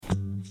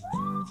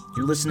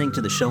You're listening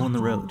to The Show on the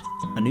Road,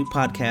 a new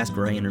podcast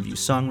where I interview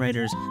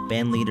songwriters,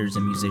 band leaders,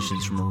 and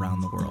musicians from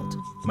around the world.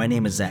 My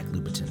name is Zach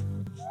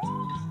Lupetin.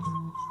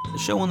 The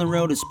Show on the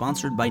Road is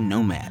sponsored by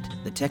Nomad,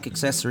 the tech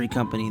accessory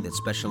company that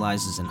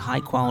specializes in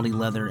high-quality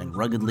leather and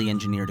ruggedly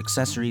engineered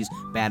accessories,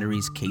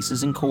 batteries,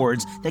 cases, and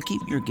cords that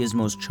keep your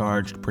gizmos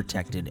charged,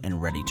 protected,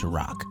 and ready to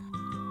rock.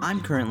 I'm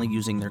currently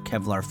using their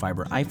Kevlar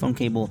fiber iPhone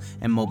cable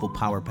and mobile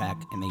power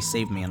pack, and they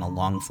saved me on a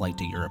long flight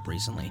to Europe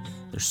recently.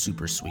 They're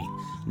super sweet.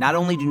 Not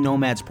only do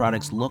Nomad's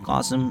products look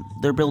awesome,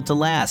 they're built to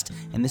last,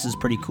 and this is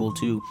pretty cool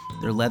too.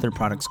 Their leather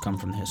products come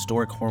from the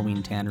historic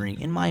Horween Tannery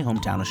in my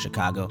hometown of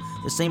Chicago,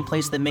 the same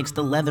place that makes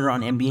the leather on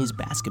NBA's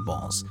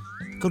basketballs.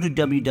 Go to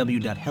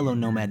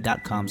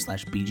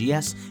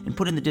www.hellonomad.com/BGS and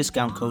put in the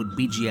discount code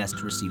BGS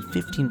to receive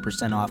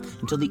 15% off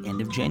until the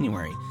end of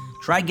January.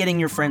 Try getting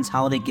your friends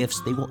holiday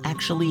gifts they will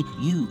actually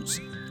use.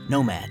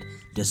 Nomad,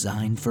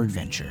 designed for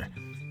adventure.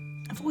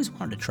 I've always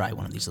wanted to try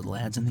one of these little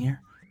ads in the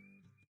air.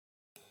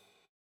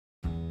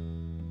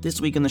 This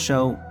week on the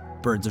show,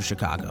 Birds of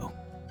Chicago.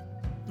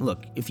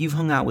 Look, if you've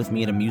hung out with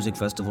me at a music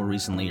festival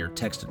recently or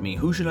texted me,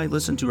 who should I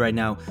listen to right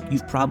now,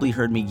 you've probably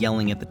heard me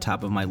yelling at the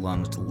top of my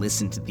lungs to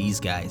listen to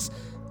these guys.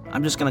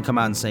 I'm just going to come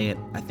out and say it.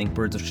 I think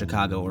Birds of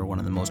Chicago are one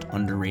of the most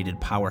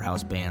underrated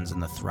powerhouse bands in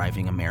the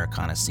thriving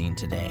Americana scene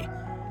today.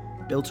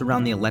 Built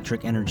around the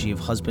electric energy of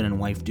husband and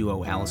wife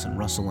duo Allison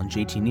Russell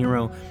and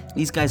Nero,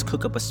 these guys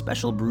cook up a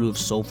special brew of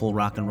soulful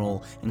rock and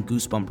roll and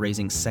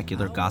goosebump-raising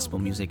secular gospel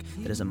music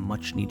that is a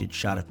much-needed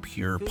shot of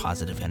pure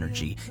positive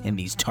energy in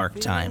these dark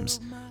times.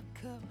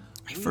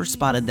 I first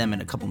spotted them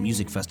at a couple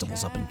music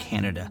festivals up in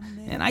Canada,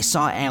 and I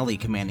saw Allie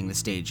commanding the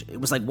stage. It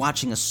was like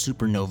watching a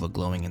supernova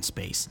glowing in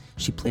space.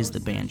 She plays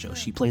the banjo,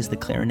 she plays the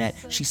clarinet,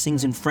 she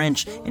sings in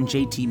French, and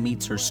JT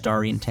meets her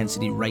starry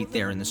intensity right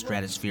there in the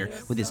stratosphere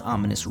with his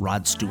ominous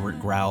Rod Stewart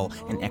growl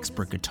and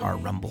expert guitar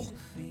rumble.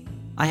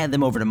 I had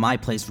them over to my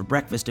place for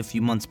breakfast a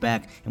few months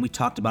back, and we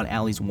talked about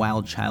Allie's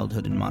wild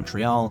childhood in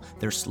Monreal,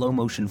 their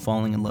slow-motion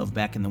falling in love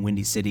back in the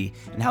Windy City,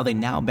 and how they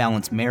now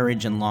balance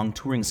marriage and long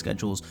touring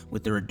schedules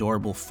with their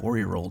adorable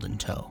 4-year-old in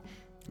tow.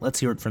 Let's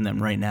hear it from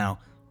them right now,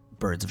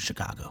 Birds of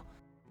Chicago.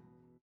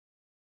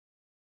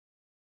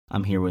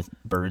 I'm here with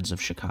Birds of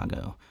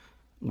Chicago.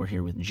 We're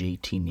here with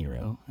JT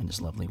Nero and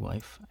his lovely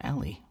wife,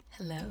 Allie.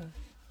 Hello.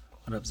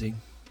 What up, Z?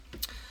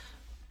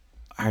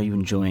 Are you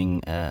enjoying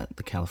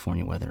the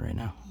California weather right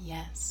now?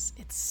 Yes,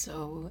 it's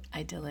so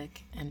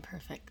idyllic and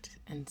perfect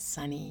and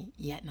sunny,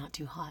 yet not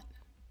too hot.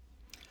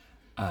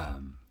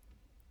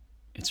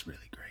 It's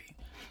really great.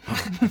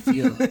 I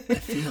feel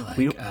like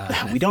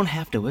we don't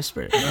have to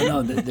whisper.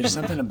 No. There's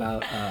something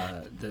about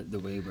the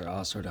way we're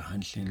all sort of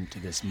hunched into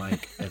this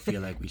mic. I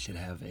feel like we should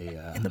have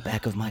a in the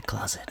back of my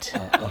closet,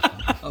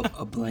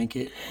 a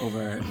blanket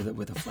over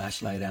with a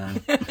flashlight on.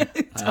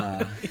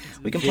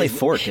 We can play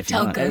Fork if you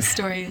want. Tell ghost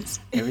stories.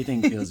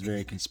 Everything feels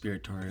very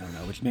conspiratorial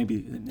now, which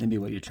maybe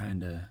what you're trying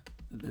to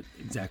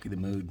exactly the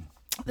mood.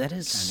 That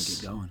is trying to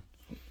get going.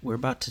 We're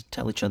about to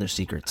tell each other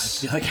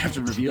secrets. I feel like I have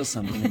to reveal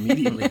something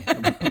immediately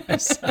about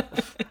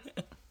myself.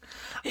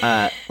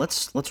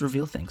 Let's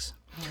reveal things.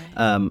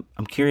 Right.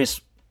 I'm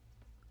curious.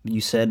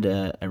 You said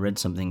I read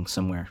something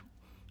somewhere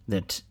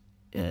that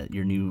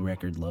your new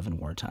record, Love in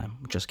Wartime,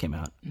 just came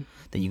out.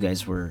 That you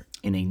guys were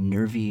in a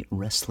nervy,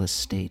 restless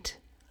state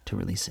to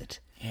release it.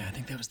 Yeah, I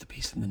think that was the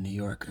piece in the New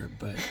Yorker,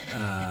 but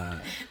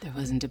there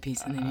wasn't a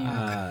piece in the New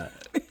Yorker.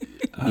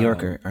 New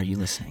Yorker, are you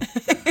listening?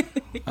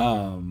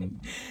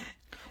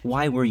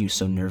 Why were you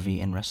so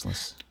nervy and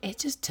restless? It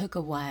just took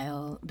a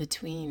while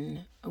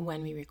between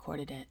when we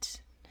recorded it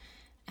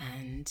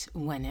and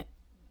when it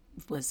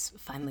was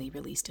finally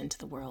released into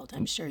the world.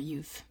 I'm sure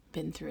you've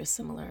been through a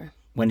similar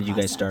When did process.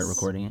 You guys start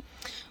recording it?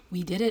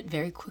 We did it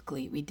very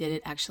quickly. We did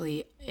it,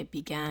 actually, it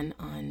began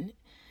on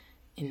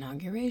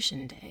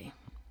Inauguration Day.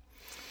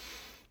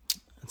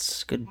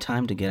 It's a good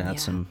time to get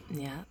out some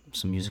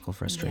musical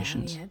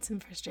frustrations. Yeah, we had some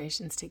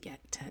frustrations to get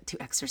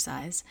to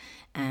exercise,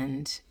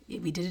 and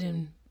we did it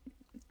in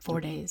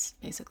 4 days,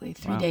 basically.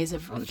 3 days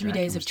of tracking. 3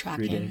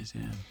 days,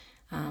 yeah.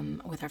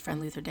 With our friend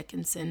Luther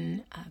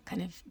Dickinson,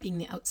 kind of being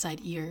the outside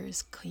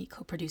ears. He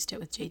co-produced it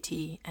with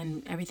JT,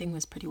 and everything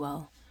was pretty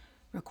well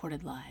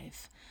recorded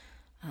live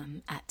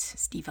at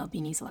Steve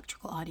Albini's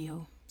Electrical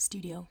Audio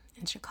Studio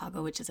in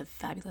Chicago, which is a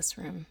fabulous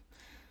room.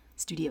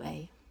 Studio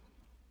A.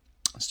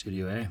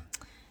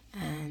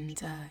 And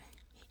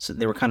so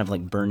they were kind of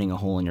like burning a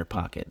hole in your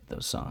pocket,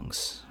 those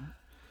songs,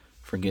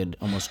 for good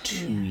almost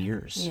 2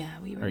 years. Yeah,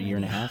 we were. Or a year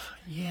and a half.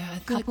 Yeah, I a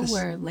feel couple like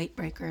were late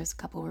breakers, a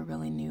couple were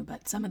really new,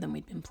 but some of them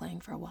we'd been playing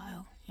for a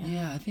while.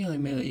 Yeah, I feel like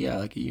maybe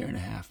like a year and a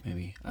half,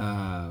 maybe.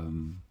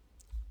 In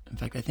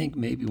fact, I think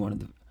maybe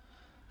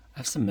I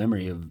have some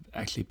memory of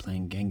actually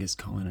playing Genghis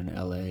Khan in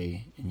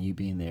L.A. and you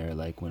being there,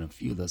 like when a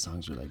few of those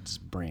songs were like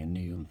just brand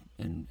new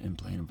and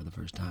playing them for the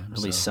first time.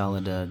 Really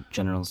solid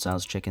General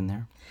Tso's chicken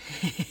there.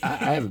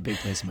 I have a big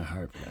place in my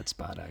heart for that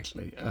spot,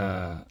 actually.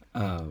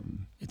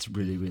 It's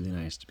really, really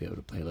nice to be able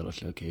to play a little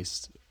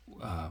showcase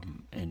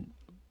and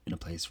in a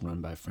place run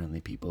by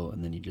friendly people,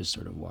 and then you just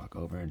sort of walk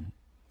over and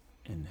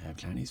have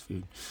Chinese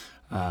food.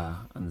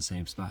 on the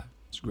same spot.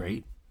 It's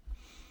great.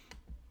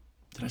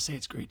 Did I say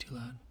it's great too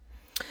loud?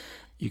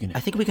 I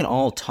think we can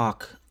all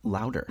talk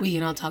louder. We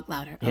can all talk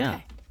louder. Okay. Yeah.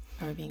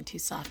 Or we're being too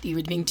soft. You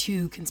were being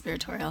too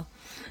conspiratorial.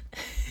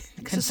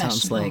 This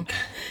sounds like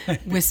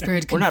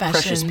whispered we're confessions. not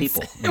precious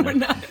people. No, we're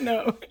not.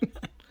 No.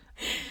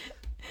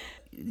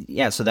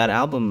 Yeah, so that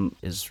album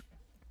is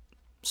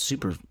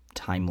super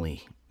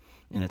timely.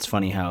 And it's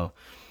funny how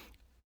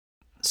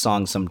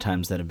songs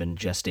sometimes that have been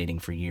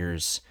gestating for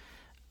years,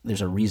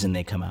 there's a reason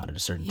they come out at a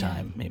certain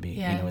time, maybe,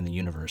 in the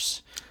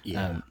universe.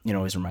 Yeah. It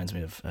always reminds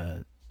me of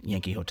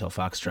Yankee Hotel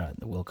Foxtrot,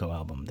 the Wilco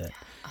album that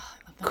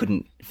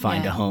couldn't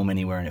find a home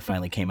anywhere, and it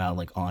finally came out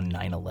like on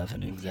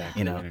 9/11.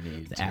 Exactly.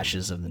 The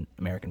ashes of the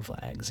American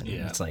flags. And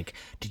it's like,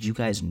 did you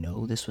guys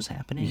know this was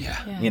happening?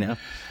 Yeah.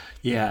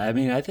 Yeah, I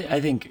mean, I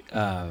think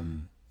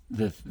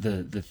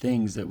the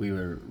things that we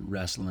were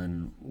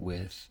wrestling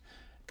with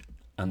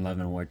on Love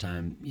and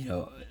Wartime,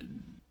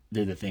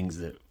 they're the things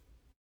that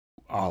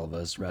all of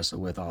us wrestle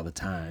with all the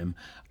time.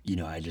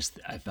 I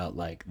felt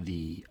like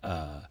the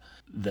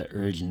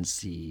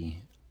urgency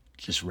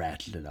just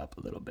ratcheted it up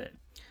a little bit.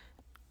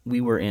 We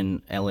were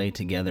in LA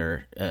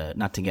together,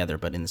 not together,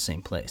 but in the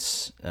same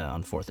place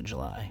on 4th of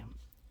July,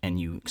 and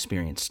you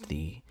experienced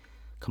the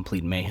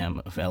complete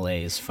mayhem of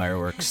LA's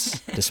fireworks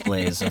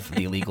displays of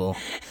the illegal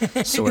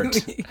sort.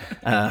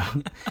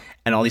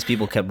 And all these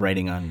people kept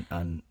writing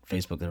on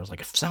Facebook. There was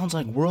like, it sounds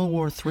like World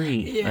War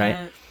III,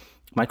 right?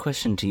 My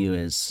question to you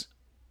is,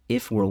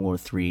 if World War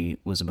III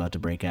was about to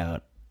break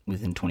out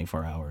within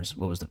 24 hours,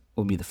 what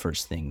would be the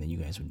first thing that you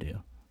guys would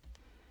do?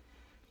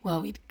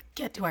 Well, we'd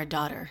get to our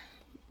daughter.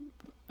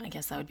 I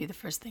guess that would be the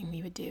first thing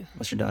we would do.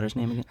 What's your daughter's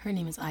name again? Her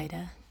name is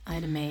Ida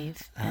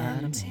Maeve.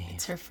 And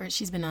it's her first,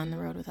 she's been on the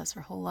road with us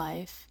her whole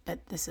life,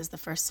 but this is the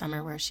first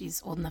summer where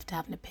she's old enough to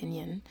have an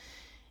opinion,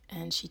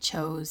 and she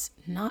chose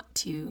not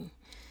to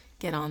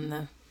get on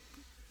the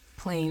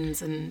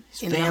planes and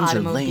in the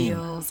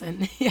automobiles.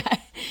 And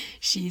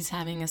she's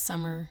having a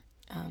summer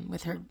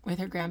with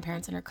her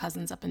grandparents and her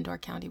cousins up in Door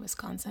County,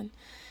 Wisconsin.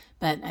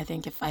 But I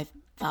think if I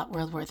thought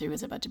World War III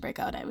was about to break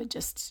out, I would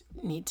just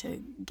need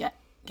to get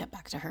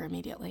back to her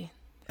immediately.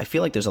 I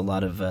feel like there's a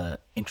lot of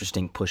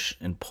interesting push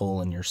and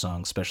pull in your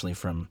song, especially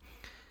from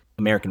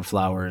American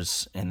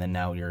Flowers and then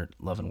now your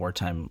Love and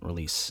Wartime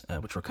release,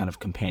 which were kind of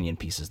companion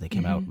pieces. They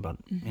came out about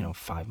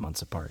 5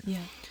 months apart.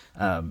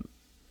 Yeah.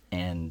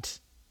 And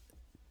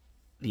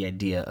the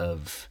idea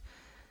of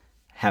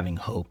having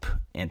hope,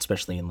 and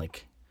especially in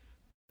like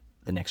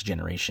the next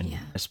generation,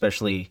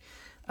 especially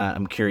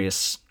I'm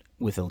curious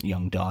with a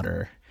young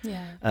daughter.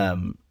 Yeah.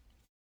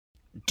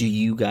 Do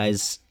you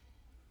guys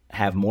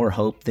have more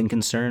hope than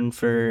concern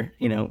for,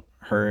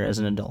 her as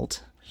an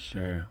adult?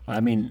 Sure. I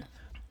mean,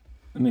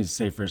 let me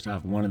say first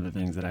off, one of the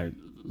things that I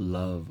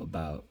love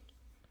about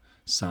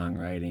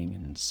songwriting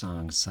and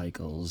song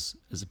cycles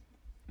is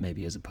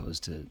maybe as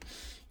opposed to,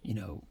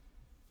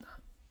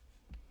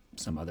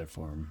 some other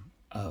form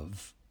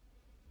of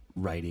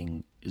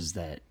writing is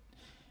that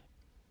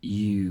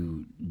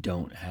you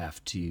don't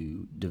have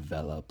to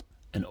develop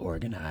an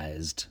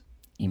organized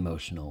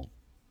emotional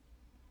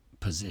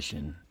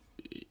position.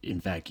 In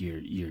fact, your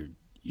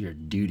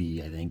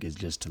duty, I think, is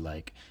just to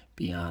like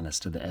be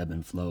honest to the ebb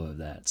and flow of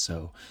that.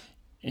 So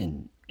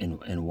in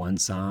one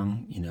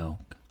song,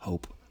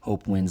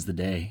 hope wins the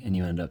day, and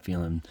you end up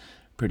feeling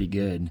pretty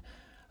good.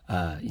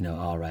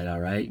 All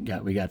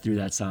right. We got through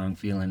that song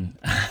feeling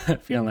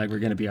like we're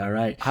gonna be all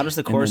right. How does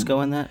the chorus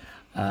go in that?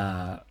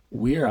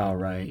 We're all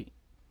right.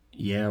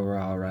 Yeah, we're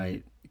all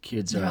right.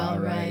 Kids are all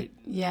right.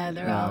 Yeah,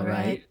 they're all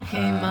right.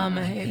 Hey,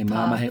 mama, hey, hey, pop.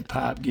 mama, hey,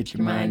 pop. Get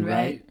your mind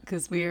right.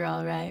 Because we're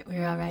all right.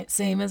 We're all right.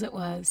 Same as it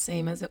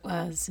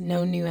was.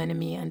 No new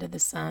enemy under the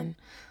sun.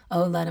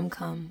 Oh, let 'em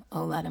come.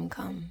 Oh, let 'em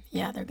come.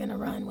 Yeah, they're going to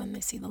run when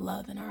they see the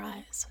love in our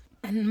eyes.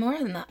 And more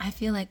than that, I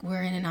feel like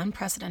we're in an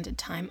unprecedented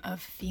time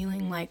of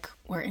feeling like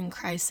we're in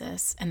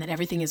crisis and that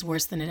everything is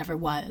worse than it ever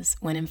was,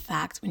 when in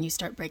fact, when you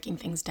start breaking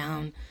things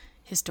down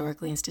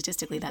historically and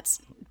statistically, that's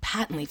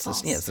patently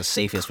false. It's the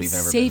safest we've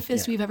ever been.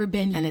 Safest we've ever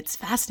been. And it's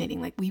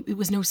fascinating. Like it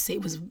was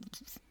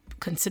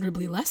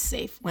considerably less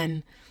safe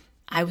when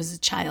I was a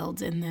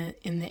child in the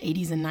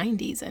 80s and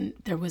 90s, and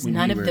there was when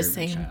none we of were the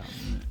same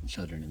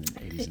children in the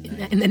 80s and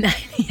 90s. In the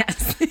 90s,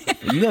 yes.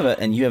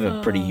 You have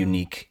a pretty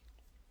unique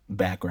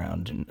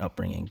background and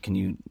upbringing. Can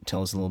you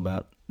tell us a little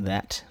about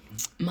that?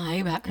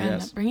 My background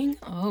and upbringing?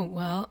 Oh,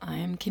 well, I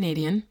am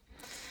Canadian.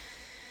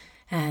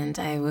 And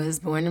I was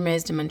born and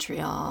raised in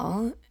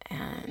Monreal.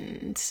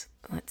 And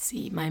let's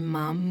see, my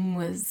mom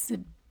was a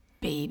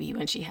baby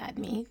when she had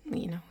me,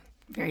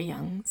 very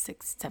young,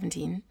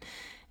 17.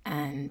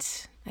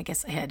 And I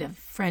guess I had a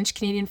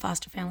French-Canadian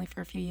foster family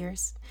for a few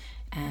years.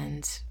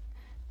 And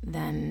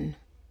then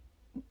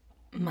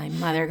my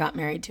mother got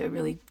married to a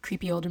really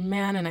creepy older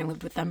man, and I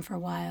lived with them for a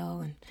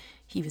while. And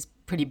he was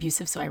pretty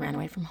abusive, so I ran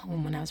away from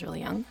home when I was really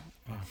young,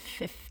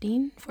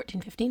 14,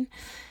 15.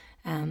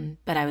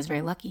 But I was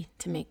very lucky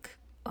to make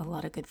a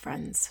lot of good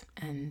friends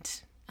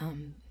and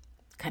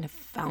kind of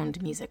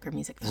found music, or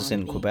music found me. Is this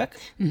in Quebec?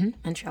 Mm-hmm,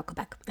 Montreal,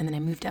 Quebec. And then I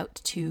moved out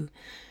to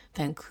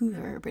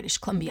Vancouver, British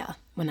Columbia,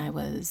 when I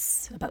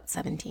was about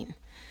 17.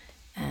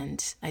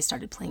 And I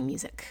started playing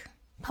music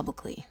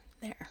publicly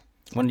there.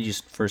 When did you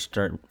first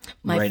start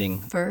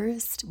writing?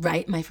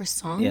 My first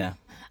song? Yeah.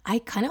 I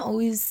kind of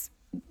always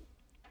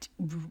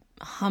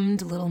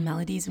hummed little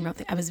melodies and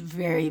wrote I was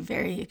very,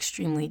 very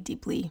extremely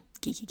deeply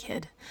geeky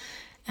kid.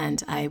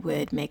 And I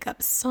would make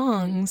up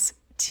songs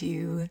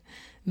to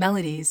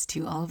melodies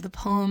to all of the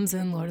poems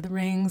in Lord of the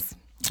Rings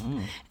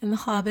and The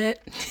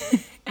Hobbit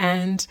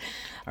and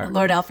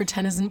Lord Alfred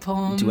Tennyson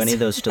poems. Do any of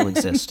those still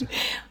exist?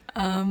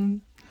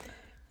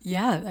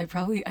 Yeah, I've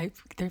probably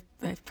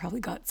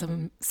got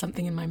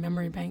something in my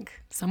memory bank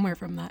somewhere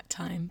from that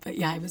time. But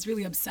yeah, I was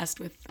really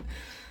obsessed with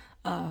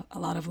a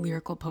lot of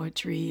lyrical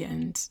poetry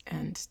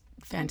and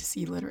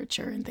fantasy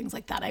literature and things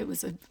like that. I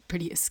was a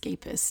pretty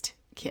escapist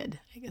kid,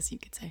 I guess you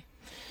could say.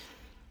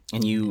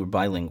 And you were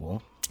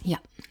bilingual. Yeah.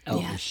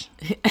 Elvish.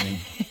 Yeah. and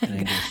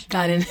English.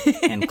 Got in.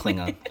 And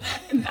Klingon.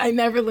 I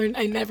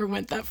never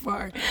went that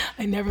far.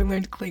 I never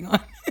learned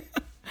Klingon.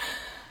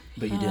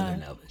 But you did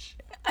learn Elvish.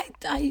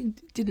 I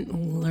didn't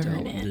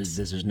learn it.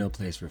 There's no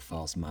place for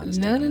false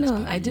modesty.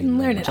 No. I didn't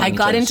learn it. I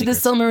got into the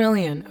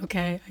Silmarillion,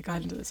 okay? I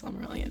got into the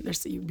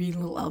Silmarillion. You read a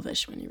little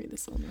Elvish when you read the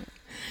Silmarillion.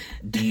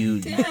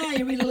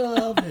 You read a little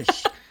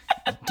Elvish.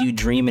 Do you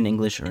dream in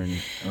English or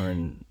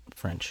in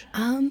French?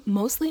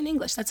 Mostly in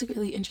English. That's a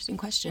really interesting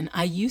question.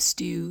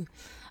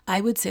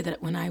 I would say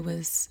that when I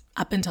was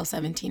up until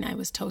 17, I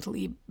was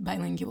totally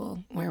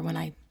bilingual, where when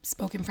I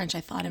spoke in French,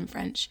 I thought in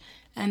French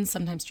and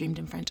sometimes dreamed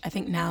in French. I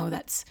think now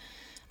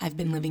I've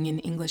been living in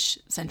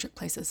English-centric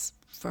places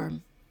for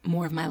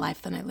more of my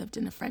life than I lived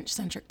in a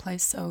French-centric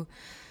place. So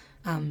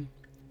I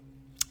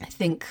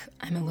think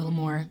I'm a little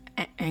more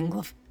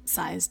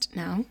anglicized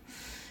now,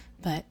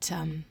 but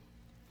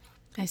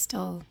I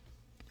still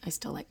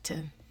like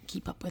to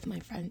keep up with my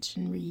French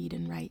and read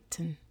and write.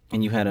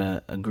 And you had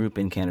a group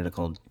in Canada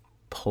called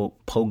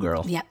Po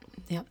Girl. Yep,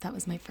 that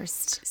was my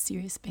first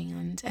serious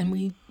band. And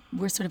we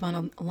were sort of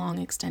on a long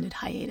extended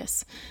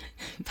hiatus.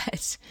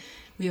 But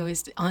we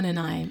always, Anna and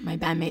I, my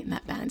bandmate in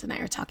that band, and I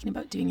are talking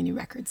about doing a new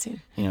record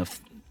soon.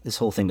 If this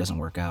whole thing doesn't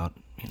work out,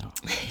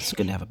 it's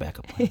good to have a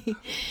backup plan.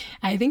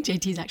 I think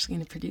JT's actually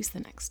going to produce the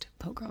next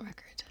Po Girl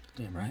record.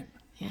 Damn right.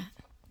 Yeah.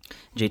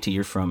 JT,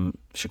 you're from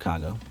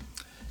Chicago.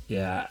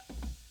 Yeah.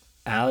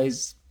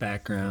 Allie's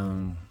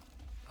background,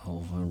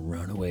 whole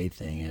runaway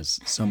thing, is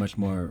so much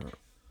more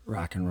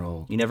rock and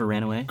roll. You never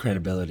ran away?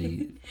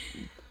 Credibility.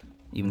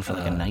 Even for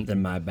like a night?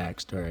 Than my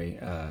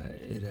backstory.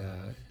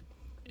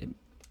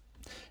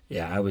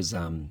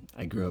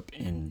 I grew up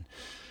in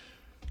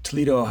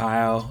Toledo,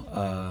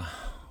 Ohio.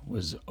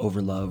 Was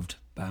overloved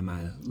by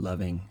my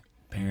loving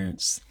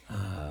parents.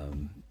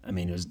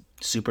 It was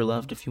super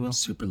loved, if you will.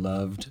 Super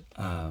loved.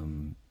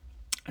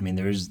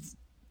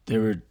 There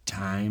were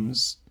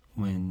times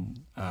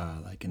when,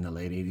 like in the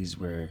late 80s,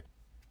 where,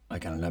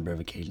 like on a number of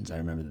occasions, I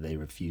remember that they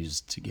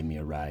refused to give me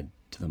a ride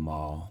to the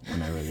mall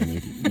when I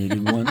really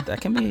needed one.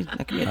 That can be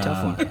a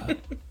tough one.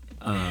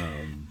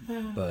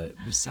 But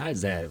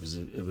besides that, it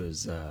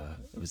was a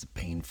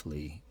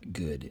painfully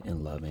good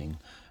and loving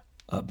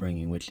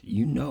upbringing, which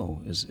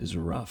is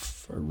rough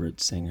for a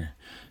root singer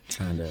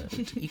trying to.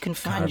 You can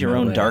find your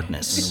own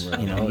darkness.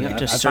 You have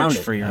to search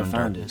for your own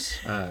darkness.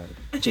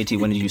 JT,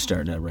 when did you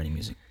start writing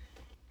music?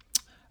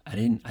 I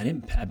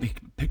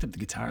picked up the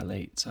guitar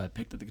late, so I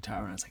picked up the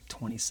guitar when I was like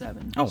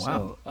 27. Oh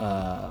wow!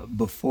 So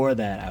before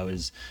that, I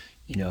was,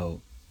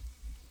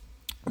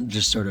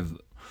 just sort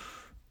of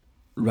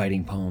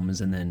writing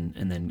poems, and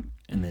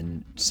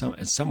then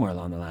somewhere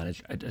along the line,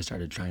 I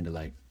started trying to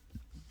like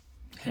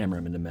hammer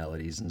them into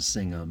melodies and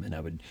sing them, and I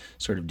would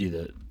sort of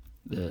do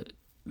the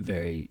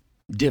very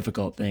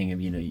difficult thing of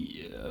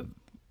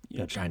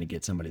trying to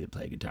get somebody to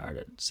play guitar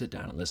to sit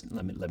down and listen.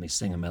 Let me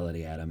sing a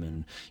melody at them,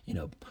 and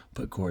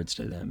put chords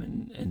to them,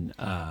 and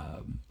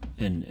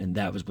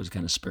that was what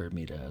kind of spurred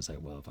me to. I was like,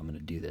 well, if I'm going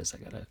to do this, I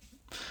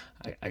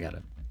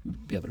gotta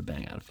be able to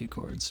bang out a few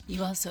chords.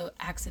 You also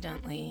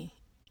accidentally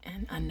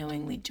and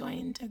unknowingly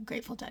joined a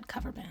Grateful Dead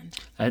cover band.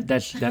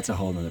 That's a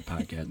whole other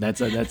podcast.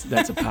 That's a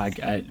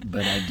podcast.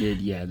 But I did,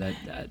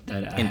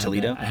 that in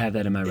Toledo. I have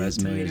that in my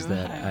resume. Is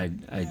that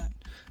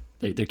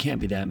there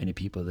can't be that many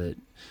people that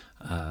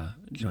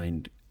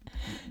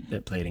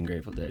played in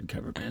Grateful Dead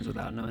cover bands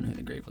without knowing who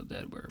the Grateful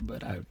Dead were.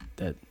 But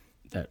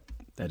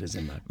that is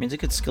in my. I mean, it's a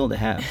good skill to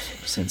have,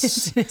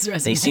 since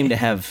they seem to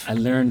have. I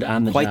learned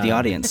on the quite job. The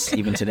audience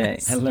even today.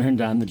 I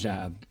learned on the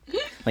job.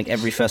 Like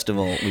every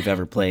festival we've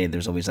ever played,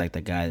 there's always like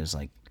that guy who's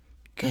like,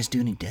 "You guys do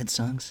any Dead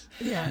songs?"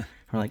 Yeah.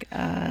 We're like,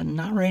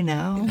 not right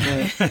now,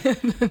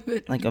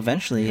 but like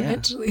eventually, yeah.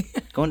 Eventually.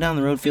 Going down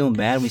the road feeling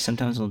bad, we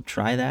sometimes will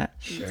try that.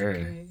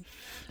 Sure.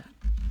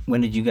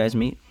 When did you guys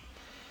meet?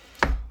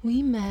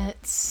 We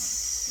met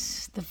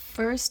the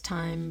first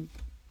time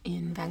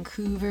in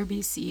Vancouver,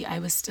 BC. I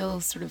was still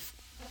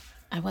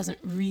I wasn't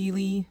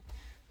really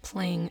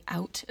playing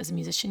out as a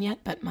musician yet,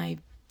 but my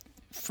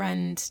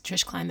friend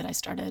Trish Klein that I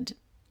started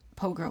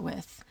Po Girl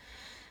with,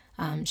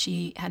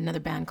 she had another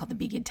band called the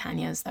Big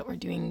Tanyas that were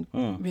doing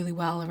really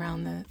well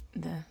around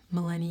the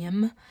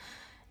millennium,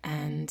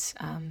 and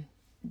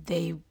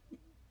they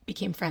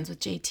became friends with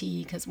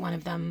JT because one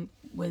of the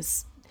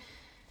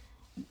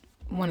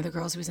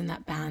girls who was in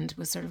that band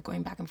was sort of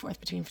going back and forth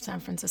between San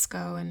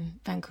Francisco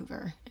and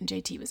Vancouver, and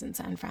JT was in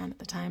San Fran at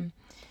the time.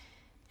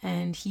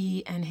 And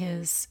he and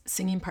his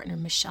singing partner,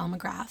 Michelle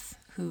McGrath,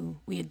 who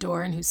we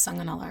adore and who's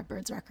sung on all our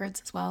Birds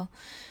records as well,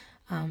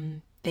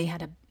 they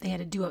had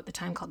a duo at the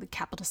time called the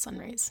Capital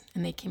Sunrays,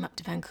 and they came up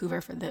to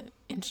Vancouver for the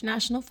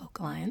International Folk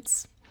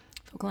Alliance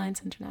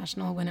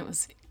International, when it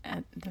was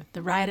at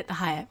the Riot at the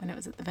Hyatt, when it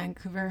was at the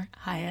Vancouver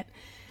Hyatt.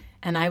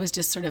 And I was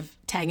just sort of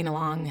tagging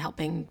along,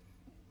 helping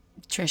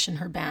Trish and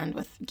her band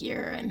with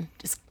gear and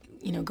just,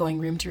 going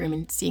room to room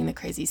and seeing the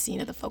crazy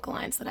scene of the Folk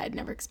Alliance that I had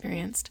never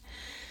experienced.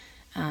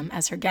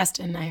 As her guest,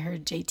 and I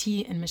heard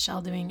JT and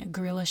Michelle doing a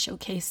guerrilla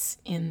showcase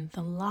in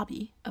the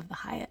lobby of the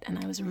Hyatt, and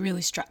I was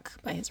really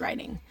struck by his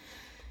writing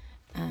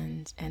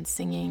and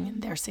singing,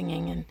 and their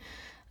singing,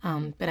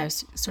 and but I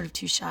was sort of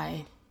too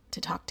shy to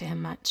talk to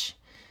him much.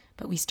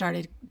 But we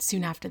started,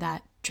 soon after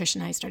that, Trish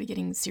and I started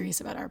getting serious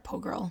about our Po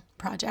Girl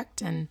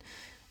project, and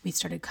we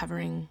started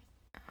covering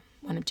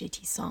one of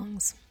JT's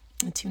songs,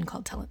 a tune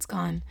called Till It's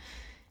Gone,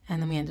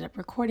 and then we ended up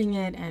recording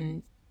it,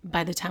 and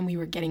by the time we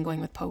were getting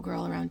going with Po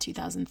Girl around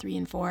 2003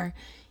 and 4,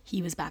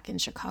 he was back in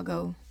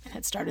Chicago and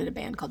had started a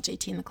band called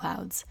JT and the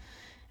Clouds,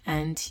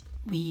 and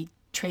he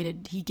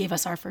gave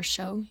us our first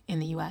show in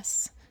the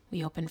US.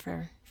 We opened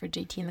for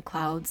JT and the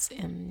Clouds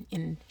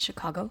in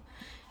Chicago.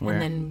 Where?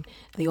 And then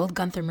the old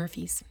Gunther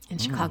Murphys in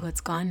Chicago.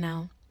 It's gone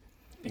now.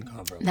 Been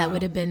gone for a That while.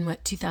 would have been,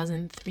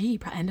 2003?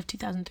 End of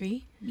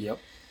 2003? Yep.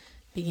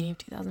 Beginning of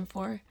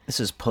 2004. This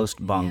is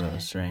post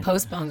bongos, right?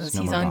 Post bongos.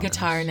 No He's more on bongos.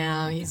 guitar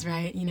now. He's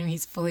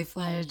he's fully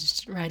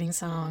fledged, writing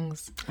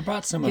songs, I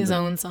brought some his of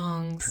the own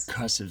songs.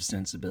 percussive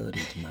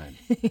sensibility to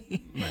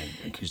my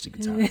acoustic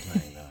guitar playing,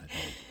 though. I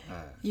think.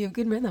 You have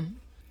good rhythm.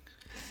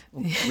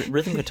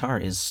 Rhythm guitar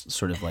is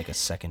sort of like a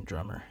second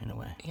drummer in a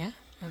way. Yeah,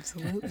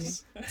 absolutely.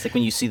 It's like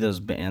when you see those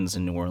bands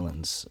in New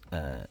Orleans,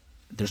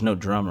 there's no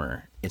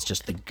drummer. It's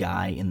just the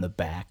guy in the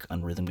back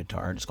on rhythm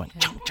guitar just going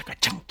chung chugga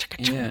chung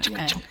chugga chung Yeah.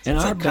 chugga chung. And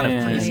It's our like kind of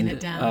band, laying it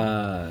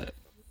down.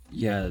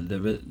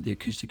 the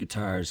acoustic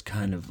guitar is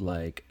kind of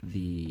like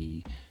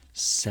the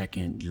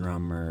second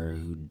drummer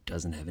who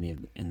doesn't have any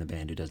of in the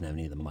band who doesn't have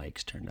any of the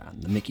mics turned on.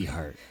 The Mickey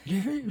Hart.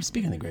 You heard,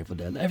 speaking of the Grateful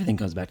Dead, everything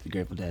comes back to the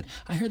Grateful Dead.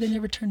 I heard they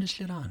never turned this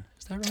shit on.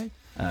 Is that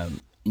right?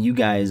 You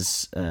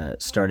guys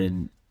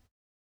started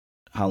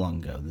how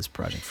long ago, this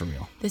project for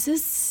real? This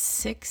is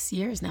 6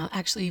 years now.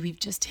 Actually, we've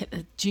just hit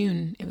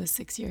June. It was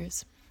 6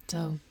 years.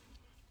 So,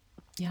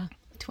 yeah,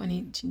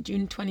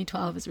 June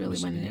 2012 is really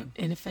when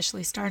it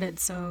officially started.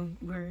 So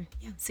we're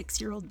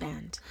 6-year-old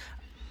band.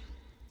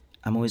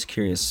 I'm always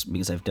curious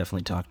because I've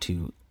definitely talked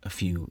to a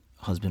few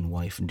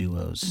husband-wife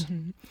duos,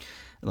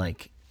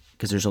 like,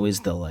 because there's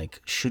always the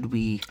should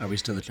we? Are we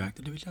still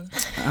attracted to each other?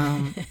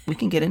 We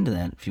can get into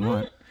that if you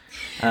want.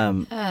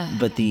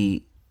 But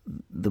the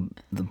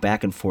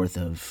back and forth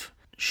of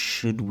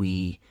should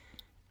we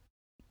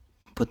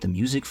put the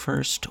music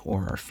first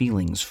or our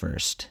feelings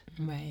first?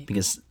 Right.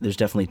 Because there's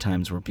definitely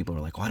times where people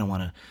are like, "Well, I don't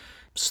want to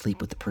sleep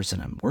with the person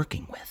I'm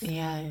working with."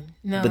 Yeah.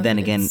 No. But then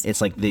again,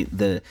 it's like the We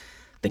did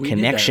that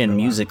connection for a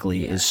while.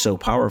 musically is so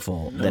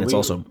powerful that it's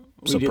also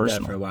so we did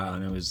personal. that for a while,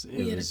 and it was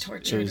we had a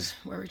torture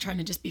where we're trying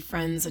to just be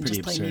friends and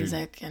just pretty play absurd.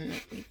 music, and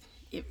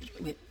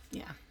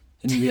yeah.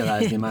 And you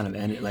realize the amount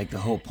of the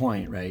whole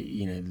point, right?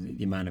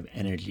 The amount of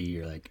energy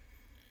you're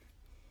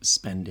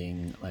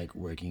spending,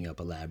 working up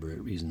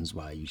elaborate reasons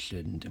why you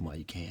shouldn't and why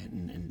you can't,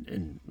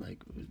 and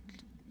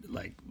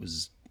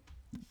was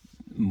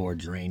more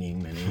draining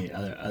than any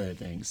other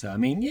thing. So I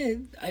mean,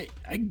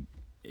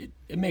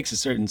 it makes a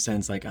certain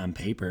sense, on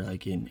paper,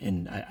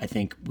 and I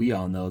think we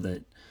all know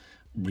that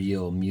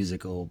real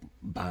musical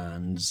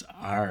bonds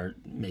are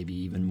maybe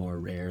even more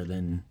rare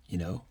than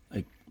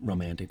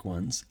romantic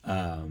ones,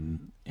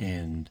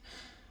 and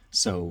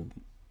so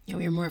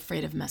we were more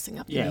afraid of messing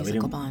up the we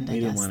musical bond. we I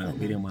didn't guess.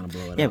 want to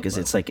blow it up. Yeah, because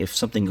it's like if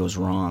something goes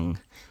wrong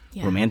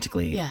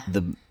romantically,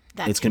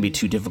 it's going to be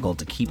too difficult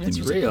to keep the it's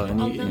music. real,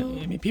 and Although-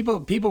 I mean,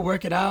 people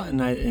work it out,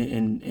 and I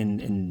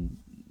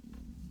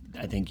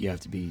think you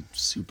have to be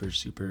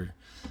super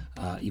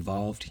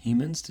evolved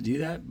humans to do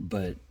that,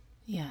 but.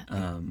 Yeah.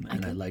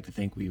 And I'd like to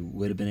think we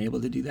would have been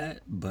able to do that,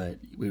 but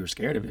we were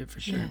scared of it for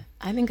sure. Yeah.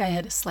 I think I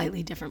had a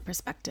slightly different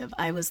perspective.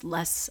 I was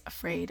less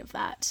afraid of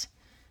that,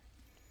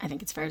 I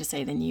think it's fair to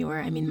say, than you were.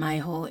 I mean, my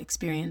whole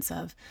experience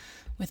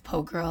with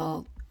Po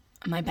Girl,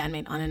 my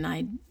bandmate Anna and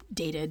I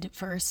dated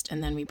first,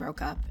 and then we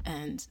broke up,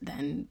 and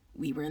then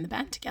we were in the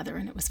band together,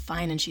 and it was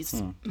fine. And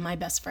she's my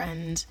best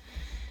friend.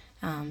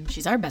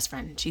 She's our best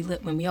friend.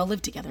 When we all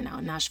live together now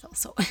in Nashville,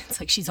 so it's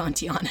like she's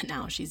Auntie Anna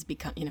now. She's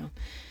become,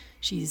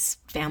 she's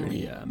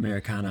family. The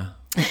Americana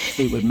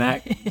Fleetwood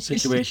Mac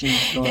situation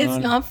going It's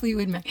on. not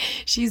Fleetwood Mac.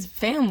 She's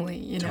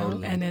family,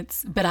 Totally. and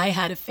but I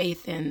had a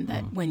faith in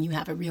that when you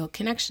have a real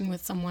connection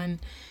with someone,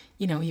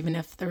 even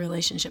if the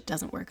relationship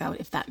doesn't work out,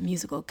 if that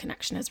musical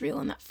connection is real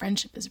and that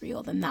friendship is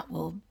real, then that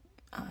will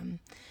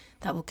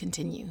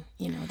continue.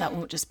 That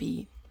won't just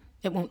be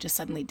it won't just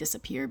suddenly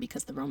disappear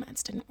because the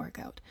romance didn't work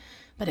out.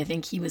 But I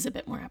think he was a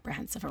bit more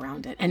apprehensive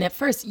around it. And at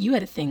first, you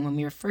had a thing when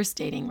we were first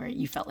dating where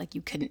you felt like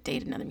you couldn't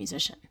date another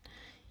musician.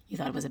 You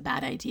thought it was a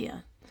bad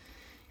idea.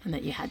 And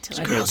that you had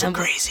to. Girls are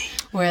crazy.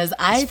 Whereas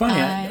I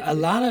thought a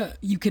lot of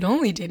you could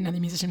only date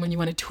another musician when you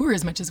want to tour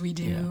as much as we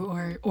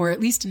do, or at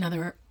least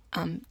another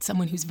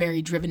someone who's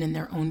very driven in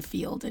their own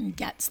field and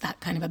gets that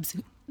kind of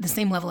the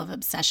same level of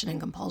obsession and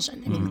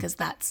compulsion. I mean, because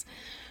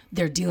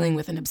they're dealing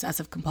with an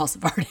obsessive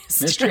compulsive artist.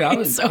 That's true. Right?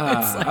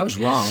 I was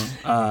wrong.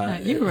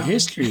 You were wrong.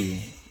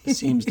 History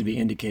seems to be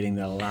indicating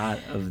that a lot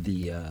of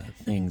the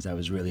things I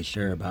was really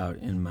sure about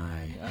in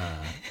my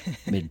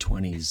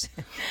mid-20s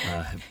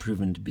have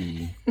proven to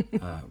be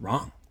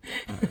wrong.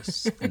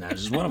 And that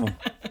is one of them.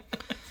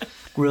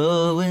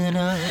 Growing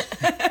up.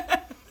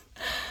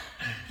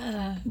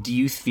 Do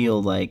you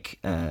feel like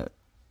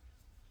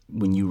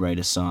when you write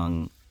a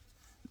song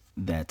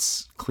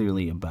that's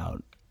clearly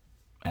about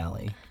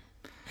Allie,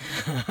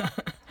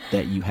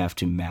 that you have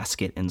to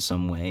mask it in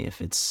some way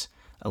if it's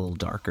a little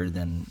darker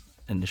than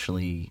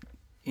initially,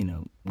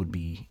 would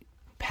be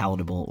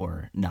palatable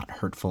or not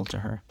hurtful to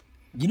her?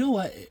 You know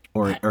what?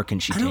 Or can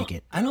she take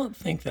it? I don't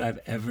think that I've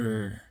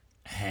ever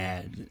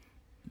had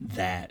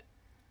that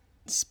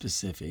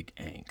specific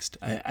angst.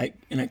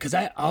 Because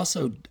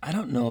I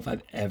don't know if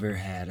I've ever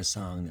had a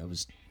song that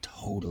was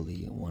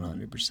totally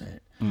 100%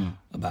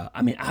 about.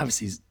 I mean,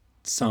 obviously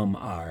some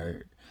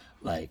are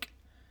like,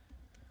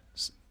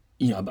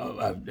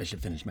 I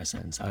should finish my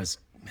sentence.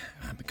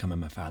 I'm becoming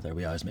my father.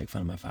 We always make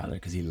fun of my father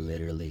because he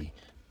literally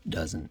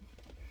doesn't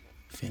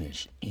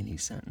finish any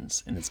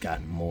sentence, and it's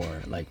gotten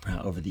more like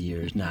over the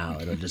years. Now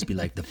it'll just be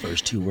like the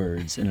first two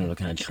words, and it'll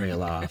kind of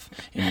trail off,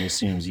 and he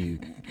assumes you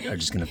are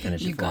just going to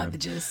finish it for him. You got the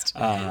gist.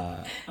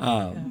 But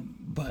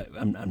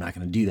I'm not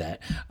going to do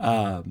that.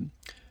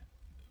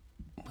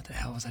 What the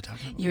hell was I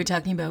talking about? You were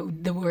talking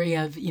about the worry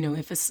of, if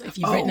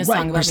you've written a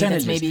song about me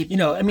that's maybe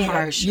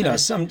harsh.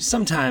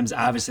 Sometimes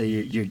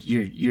obviously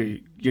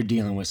you're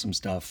dealing with some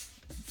stuff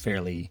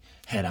fairly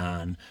head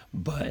on,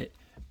 but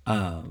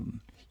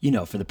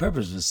for the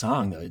purpose of the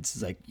song though,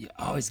 it's like you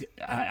always.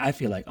 I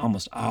feel like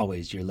almost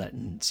always you're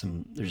letting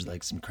there's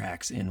like some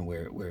cracks in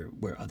where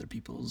other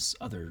people's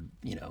other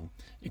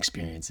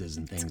experiences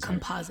and things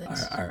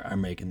are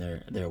making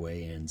their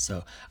way in.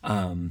 So.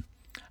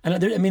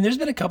 There's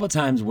been a couple of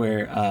times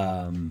where,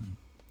 I've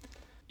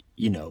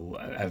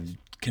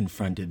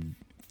confronted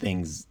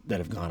things that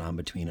have gone on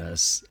between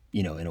us,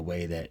 in a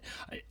way that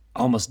I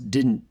almost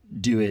didn't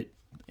do it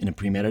in a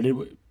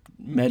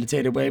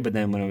premeditated way, but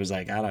then when it was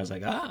like out, I was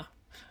like,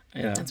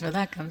 That's where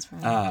that comes from.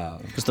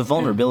 Because the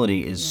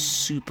vulnerability is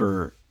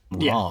super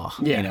raw,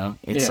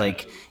 It's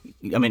like,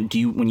 when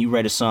you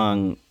write a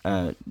song,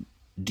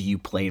 do you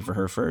play it for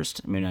her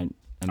first?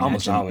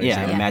 Almost always.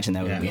 I imagine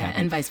that would be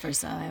happening. And vice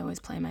versa. I always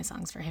play my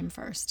songs for him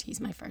first.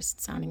 He's my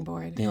first sounding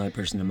board. The only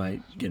person that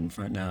might get in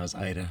front now is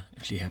Ida,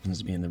 if she happens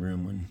to be in the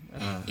room when.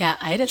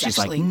 Ida's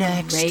actually like,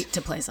 next. Great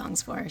to play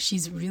songs for.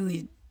 She's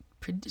really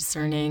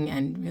discerning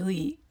and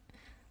really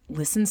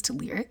listens to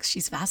lyrics.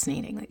 She's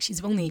fascinating. Like,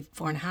 she's only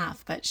 4.5,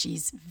 but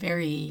she's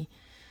very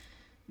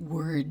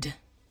word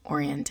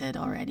oriented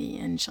already,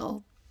 and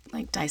she'll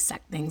like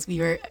dissect things.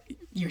 You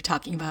were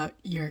talking about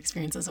your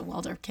experience as a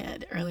Waldorf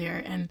kid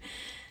earlier, and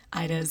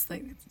Ida's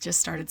like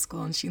just started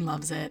school and she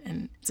loves it,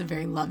 and it's a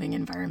very loving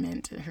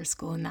environment at her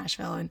school in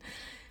Nashville. And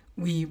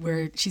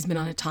she's been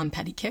on a Tom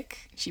Petty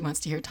kick. She wants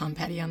to hear Tom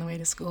Petty on the way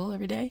to school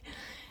every day.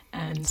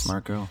 And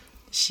smart girl.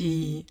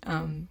 She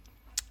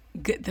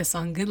the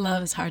song "Good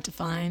Love Is Hard to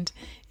Find,"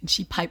 and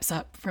she pipes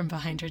up from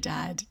behind her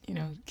dad.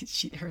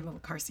 Her little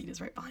car seat is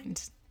right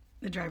behind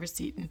the driver's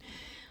seat. And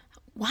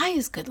why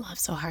is good love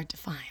so hard to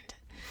find?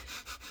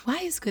 Why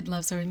is good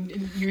love so? And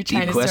you're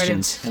trying to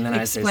questions. sort of and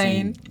then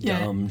explain. I say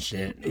some dumb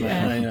shit.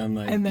 I'm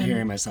like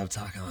hearing myself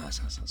talking. Oh, that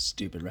sounds so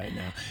stupid right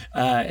now.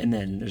 And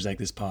then there's like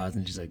this pause,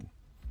 and she's like,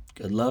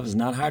 "Good love is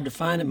not hard to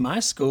find at my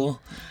school."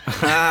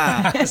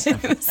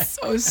 It was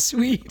so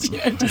sweet.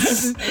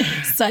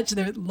 Such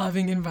a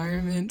loving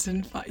environment,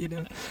 and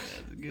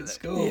good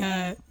school.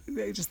 Yeah,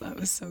 I just thought it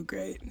was so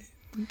great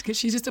because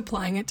she's just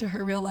applying it to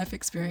her real life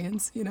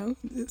experience. It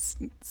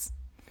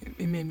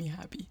made me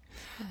happy.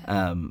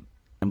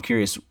 I'm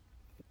curious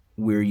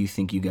where you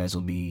think you guys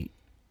will be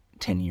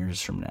 10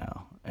 years from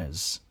now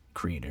as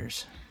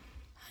creators.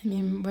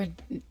 We're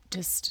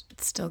just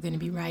still going to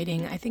be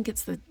writing. I think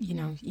it's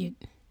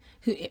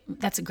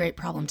that's a great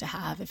problem to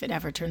have if it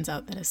ever turns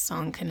out that a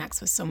song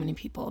connects with so many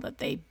people that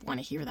they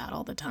want to hear that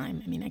all the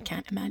time. I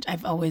can't imagine.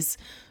 I've always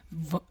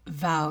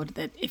vowed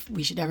that if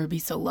we should ever be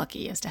so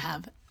lucky as to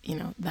have,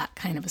 that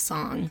kind of a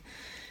song,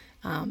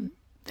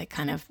 that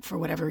kind of, for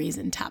whatever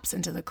reason, taps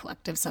into the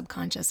collective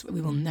subconscious,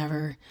 we will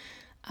never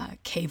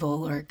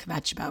cavil or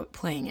kvetch about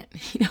playing it,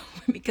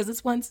 because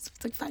it's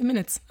like 5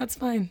 minutes. That's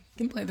fine. You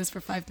can play this for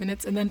 5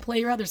 minutes and then play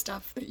your other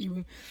stuff that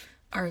you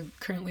are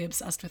currently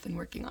obsessed with and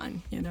working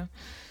on,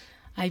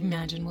 I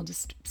imagine we'll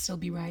just still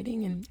be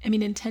writing. And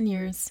in 10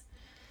 years,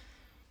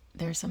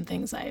 there are some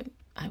things I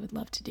would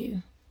love to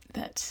do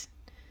that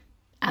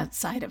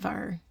outside of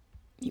our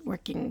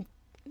working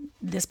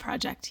this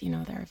project,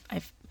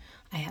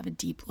 I have a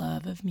deep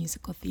love of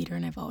musical theater,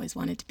 and I've always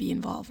wanted to be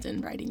involved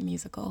in writing a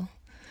musical.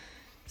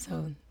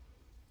 So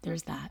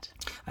there's that.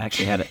 I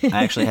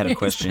actually had a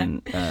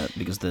question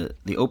because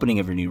the opening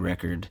of your new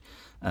record,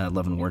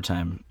 Love in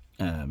Wartime,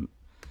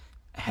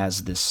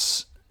 has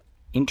this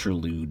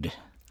interlude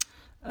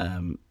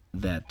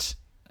that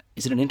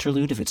is it an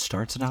interlude if it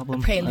starts an album?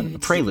 A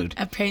prelude.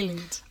 A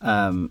prelude.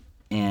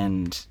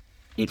 And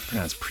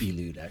it's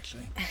prelude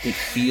actually. It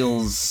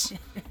feels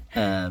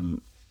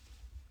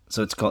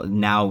so it's called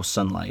Now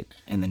Sunlight,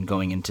 and then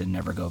going into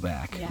Never Go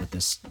Back with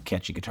this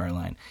catchy guitar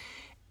line.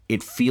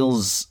 It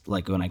feels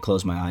like when I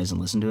close my eyes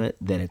and listen to it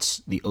that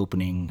it's the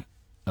opening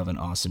of an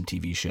awesome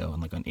TV show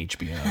and like on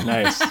HBO.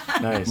 Nice.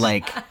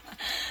 Like,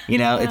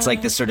 it's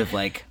like this sort of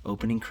like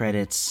opening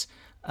credits,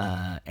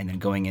 and then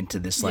going into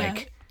this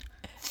like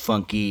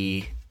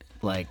funky,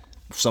 like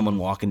someone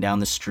walking down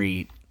the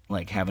street,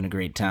 like having a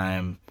great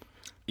time.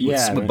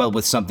 But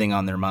with something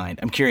on their mind.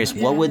 I'm curious,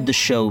 what would the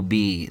show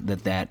be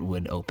that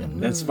would open?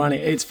 That's funny.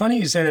 It's funny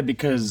you say that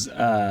because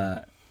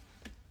I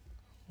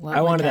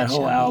wanted that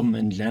whole album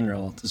in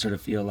general to sort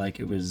of feel like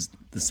it was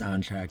the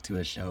soundtrack to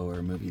a show or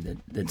a movie that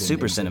didn't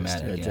super exist.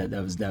 Cinematic.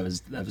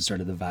 That was sort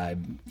of the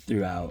vibe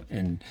throughout,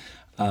 and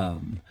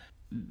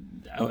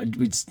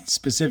we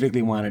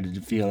specifically wanted it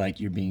to feel like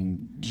you're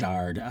being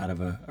jarred out of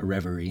a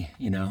reverie,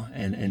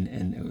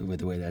 and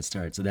with the way that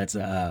starts. So that's.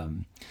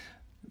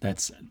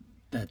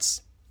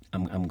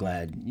 I'm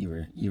glad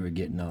you were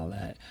getting all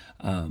that.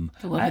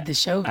 What would the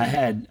show be?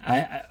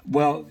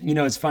 Well,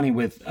 it's funny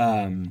with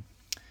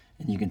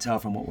and you can tell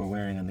from what we're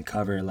wearing on the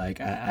cover.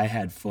 Like I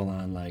had full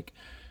on like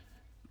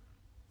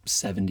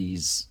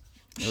 70s.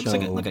 It looks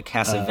like a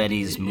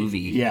Cassavetes movie.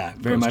 Yeah,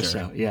 very much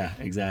poster. so. Yeah,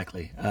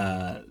 exactly.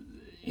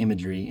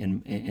 Imagery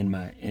in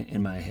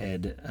my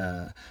head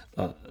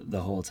the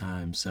whole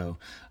time. So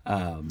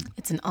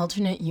it's an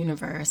alternate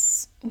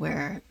universe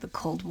where the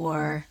Cold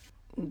War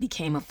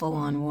became a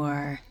full-on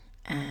war,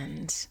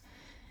 and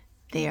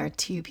they are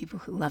two people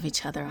who love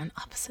each other on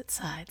opposite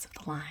sides of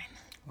the line.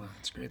 Wow,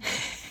 that's great.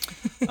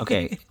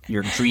 Okay,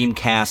 your dream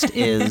cast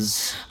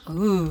is...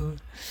 Ooh.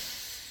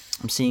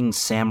 I'm seeing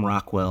Sam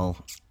Rockwell.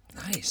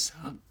 Nice.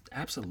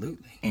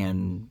 Absolutely.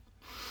 And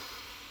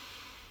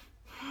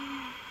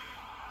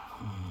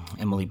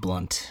Emily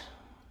Blunt.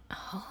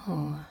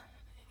 Oh,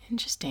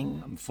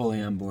 interesting. I'm fully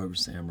on board with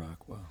Sam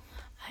Rockwell.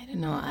 I don't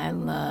know.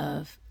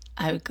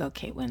 I would go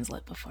Kate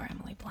Winslet before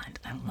Emily Blunt.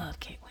 I love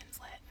Kate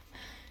Winslet.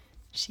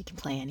 She can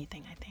play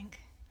anything, I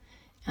think.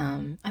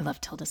 I love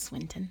Tilda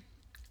Swinton.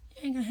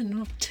 You ain't gonna have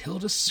no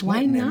Tilda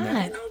Swinton.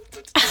 Why not?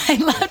 I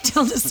love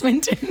Tilda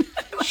Swinton.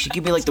 She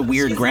could be like the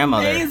weird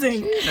grandmother.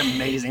 Amazing. She's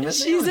amazing.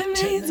 She's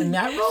amazing. In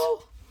that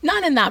role?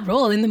 Not in that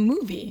role, in the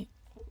movie.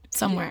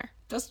 Somewhere.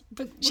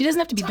 She doesn't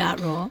have to be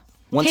that role.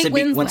 Once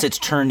it's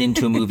turned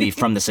into a movie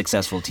from the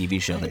successful TV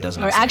show that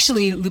doesn't exist.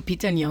 Actually,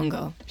 Lupita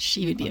Nyong'o.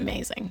 She would be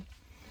amazing.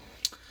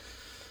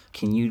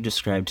 Can you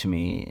describe to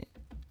me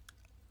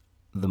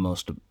the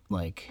most,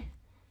 like,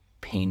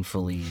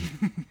 painfully,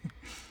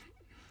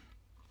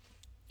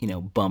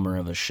 bummer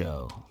of a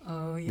show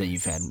that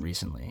you've had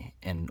recently,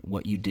 and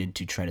what you did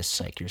to try to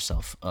psych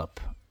yourself up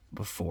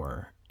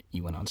before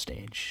you went on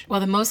stage? Well,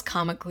 the most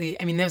comically,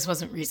 this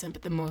wasn't recent,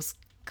 but the most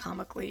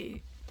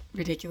comically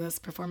ridiculous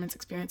performance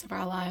experience of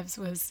our lives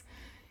was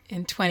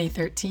in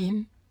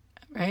 2013,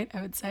 right?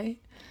 I would say.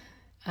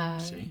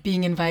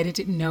 Being invited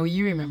to, no,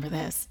 you remember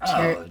this.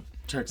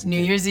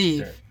 New Year's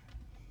Eve, sure.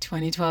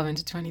 2012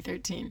 into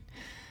 2013.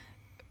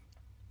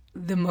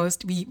 The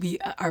most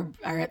our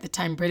at the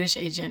time British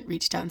agent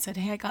reached out and said,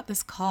 "Hey, I got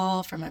this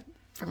call from a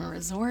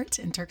resort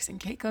in Turks and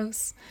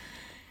Caicos.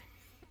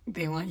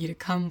 They want you to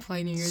come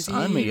play New Year's Eve.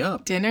 Sign me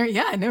up. Dinner."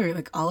 Yeah, I know.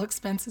 Like all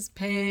expenses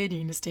paid.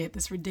 You're gonna stay at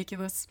this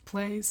ridiculous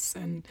place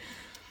and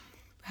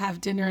have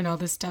dinner and all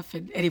this stuff.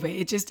 And anyway,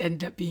 it just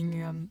ended up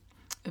being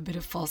a bit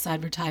of false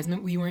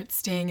advertisement. We weren't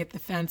staying at the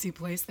fancy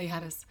place. They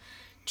had us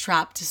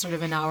trapped to sort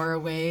of an hour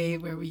away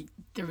where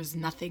there was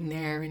nothing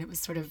there, and it was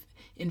sort of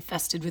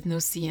infested with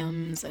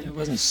no-see-ums. It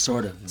wasn't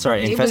sort of.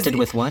 Sorry, infested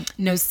with what?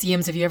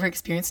 No-see-ums. Have you ever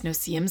experienced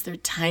no-see-ums? They're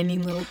tiny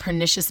little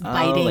pernicious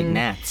biting. Oh, like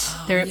gnats.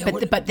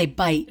 But they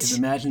bite.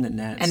 Imagine that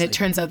gnats. And it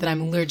turns out that I'm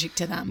allergic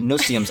to them.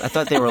 No-see-ums. I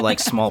thought they were like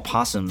small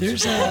possums.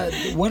 There's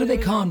what do they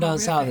call them down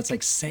south? It's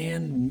like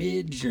sand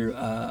midge or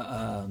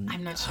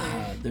I'm not sure.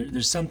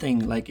 There's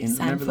something like in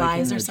sand remember like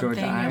in flies the or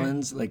Georgia something,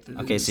 Islands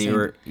Okay, so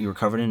you were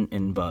covered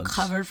in bugs.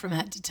 Covered from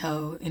head to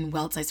toe in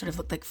welts. I sort of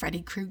looked like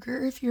Freddy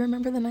Krueger, if you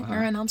remember the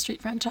Nightmare on Elm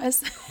Street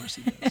franchise. Of course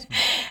he does.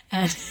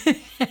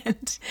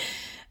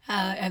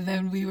 and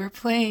then we were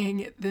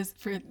playing this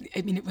for.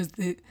 It was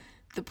the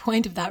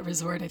point of that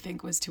resort. I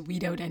think was to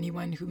weed out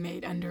anyone who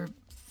made under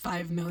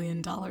 $5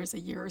 million a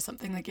year or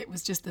something. Like it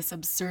was just this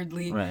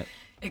absurdly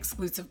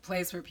exclusive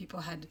place where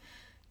people had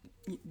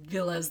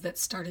villas that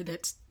started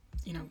at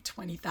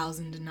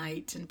 $20,000 a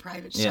night and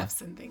private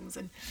chefs and things.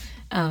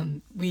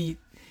 And we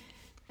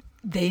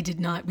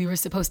were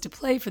supposed to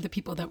play for the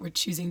people that were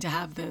choosing to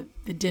have the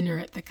dinner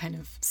at the kind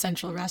of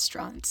central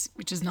restaurant,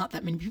 which is not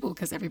that many people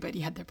because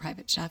everybody had their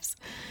private chefs.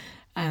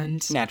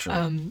 And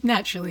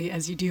naturally,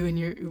 as you do when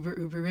you're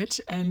uber rich.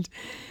 And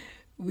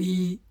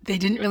they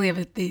didn't really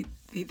have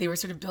they were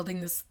sort of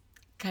building this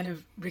kind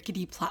of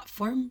rickety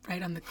platform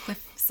right on the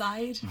cliff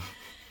side.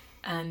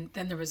 And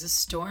then there was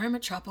a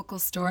tropical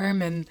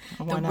storm, and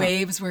the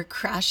waves were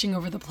crashing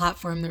over the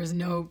platform. There was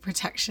no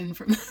protection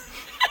from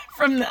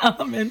from the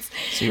elements.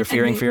 So you're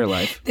fearing for your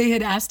life. They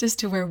had asked us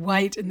to wear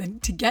white, and then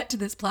to get to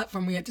this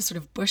platform, we had to sort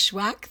of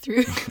bushwhack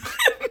through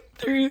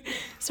through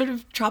sort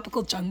of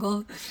tropical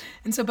jungle.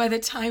 And so by the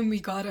time we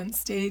got on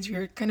stage, we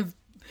were kind of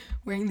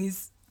wearing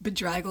these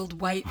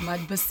bedraggled white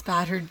mud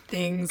bespattered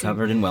things,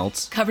 covered in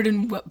welts, covered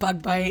in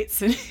bug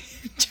bites, and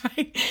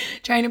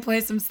trying to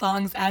play some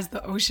songs as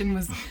the ocean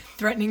was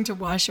threatening to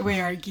wash away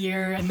our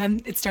gear. And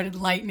then it started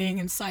lightning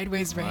and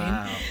sideways rain.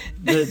 Wow.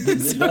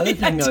 The other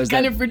thing though is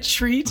kind of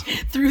retreat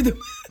through the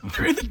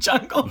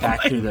jungle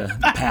back through the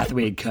path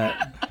we had cut.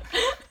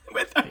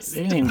 With our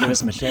They didn't even give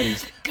us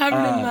machetes. covered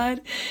in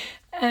mud.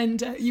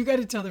 And you got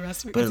to tell the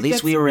rest of it. But at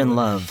least we were in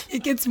love.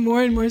 It gets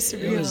more and more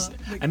surreal.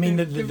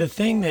 The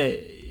thing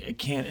that I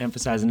can't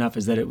emphasize enough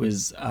is that it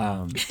was,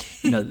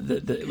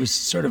 it was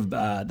sort of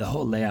the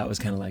whole layout was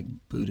kind of like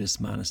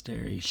Buddhist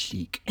monastery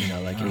chic.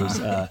 It was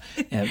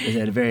it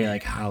had a very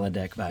like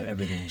holodeck vibe.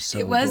 Everything was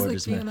so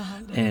gorgeous. Like being on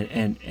a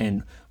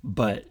holodeck.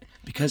 But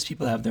because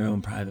people have their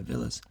own private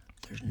villas,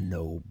 there's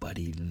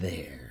nobody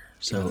there.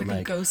 So like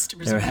a ghost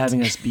resort. They're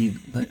having us be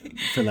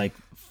for like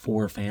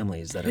 4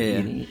 families that are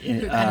eating.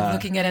 They're kind of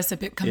looking at us a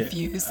bit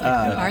confused. Who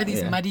are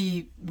these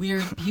muddy,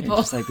 weird people?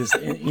 Just like this,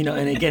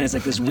 and again, it's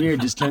like this weird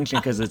disjunction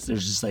because there's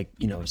just like,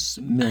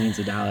 millions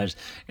of dollars.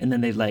 And then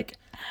there's like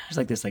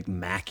this like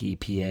Mackie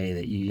PA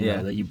that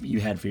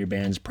you had for your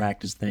band's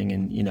practice thing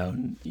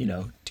in,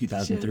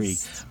 2003.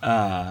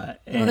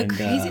 The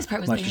craziest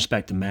part was much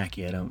respect to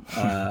Mackie. I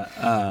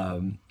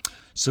don't,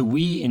 so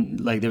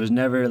there was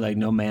never like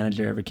no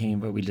manager ever came,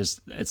 but we just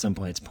at some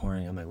point it's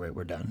pouring. I'm like, wait,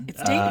 we're done.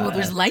 It's dangerous. Well,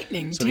 there's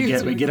lightning so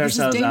too. We get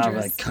ourselves out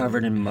like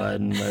covered in mud,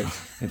 and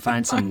we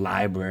find some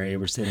library.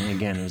 We're sitting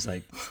again. It was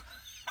like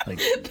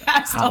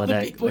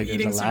holodeck, like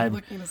it was alive.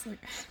 Looking at us like,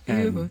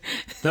 ew.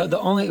 The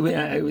only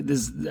I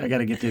got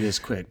to get through this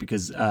quick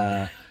because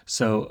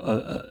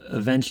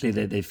eventually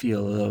they feel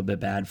a little bit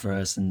bad for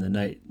us, and the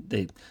night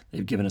they've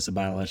given us a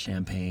bottle of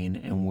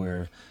champagne, and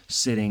we're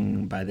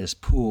sitting by this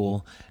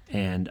pool,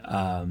 and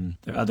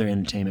their other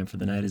entertainment for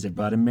the night is they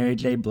brought in Mary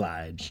J.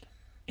 Blige.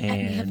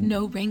 And we have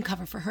no rain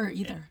cover for her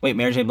either. Wait,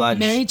 Mary J. Blige?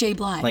 Mary J.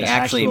 Blige. Like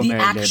actually, the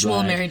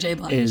actual Mary J.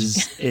 Blige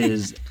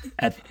is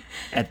at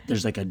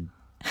there's like a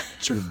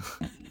sort of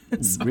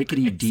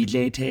rickety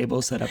DJ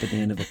table set up at the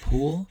end of a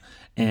pool.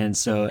 And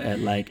so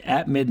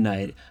at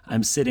midnight,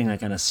 I'm sitting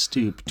like on a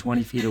stoop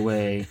 20 feet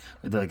away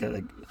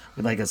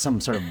with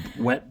some sort of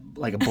wet,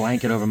 like a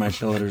blanket over my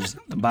shoulders,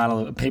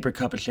 a paper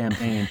cup of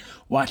champagne,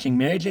 watching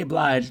Mary J.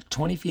 Blige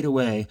 20 feet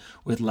away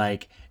with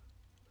like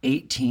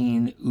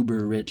 18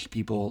 uber rich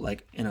people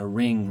like in a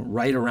ring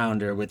right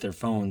around her with their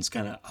phones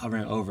kind of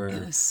hovering over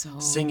her,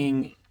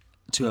 singing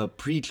to a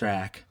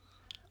pre-track.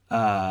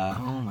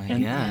 Oh my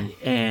God.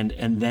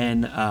 And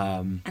then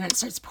and it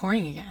starts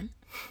pouring again.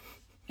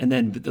 And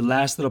then the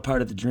last little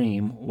part of the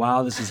dream,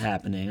 while this is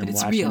happening, but I'm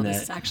it's watching real. that.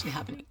 This is actually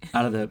happening.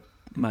 Out of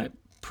my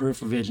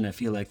peripheral vision, I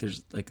feel like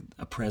there's like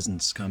a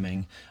presence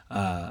coming.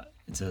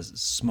 It's a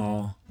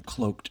small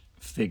cloaked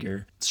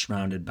figure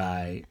surrounded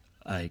by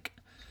like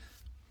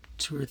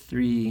 2 or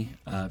 3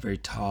 very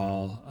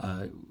tall.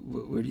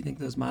 Where do you think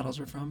those models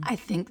were from? I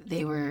think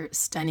they were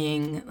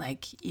stunning,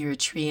 like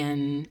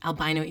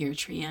albino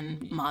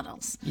Eritrean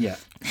models. Yeah,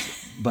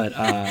 but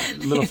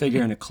little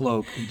figure in a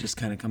cloak who just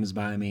kind of comes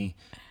by me,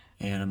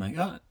 and I'm like,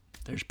 oh,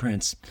 there's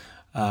Prince.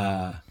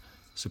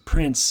 So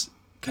Prince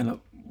kind of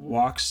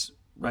walks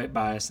right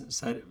by us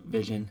inside of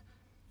vision,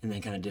 and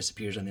then kind of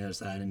disappears on the other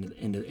side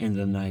into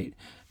the night,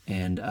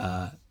 and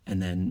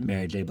then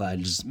Mary J.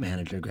 Blige's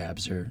manager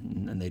grabs her,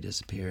 and they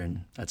disappear,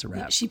 and that's a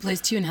wrap. She plays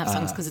 2.5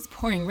 songs because it's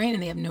pouring rain,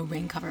 and they have no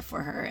rain cover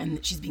for her,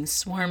 and she's being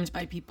swarmed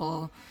by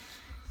people.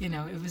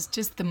 It was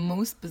just the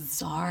most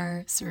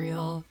bizarre,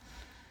 surreal,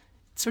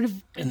 sort of.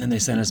 And then they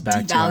sent us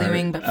back to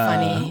our but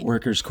funny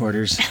workers'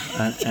 quarters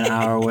an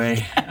hour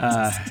away,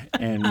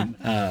 and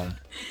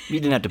you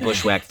didn't have to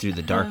bushwhack through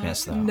the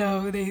darkness, though.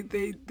 No, they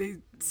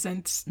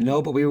sent.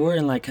 No, but we were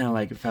in like kind of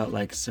like it felt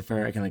like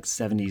Safari, kind of like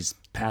 70s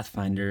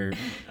Pathfinder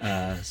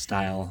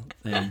style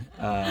thing.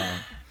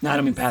 No, I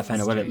don't mean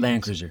Pathfinder. What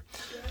Land Cruiser.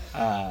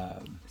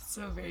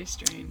 So very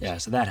strange. Yeah,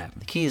 so that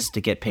happened. The key is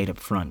to get paid up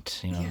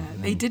front. Yeah,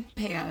 they did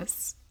pay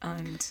us,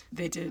 and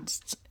they did.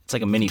 It's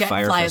like a mini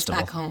fire fly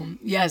festival. us back home.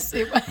 Yes,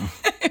 it was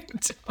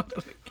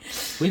totally.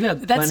 We've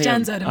had that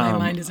stands out in my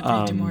mind as a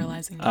pretty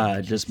demoralizing.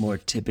 Just more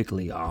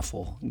typically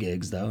awful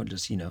gigs, though.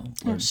 Just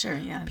Oh sure,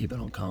 yeah. People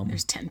don't come.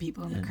 There's 10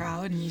 people in the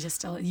crowd, and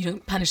you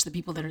don't punish the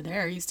people that are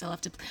there. You still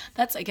have to.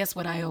 That's I guess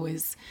what I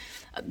always.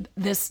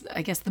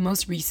 I guess the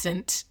most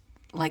recent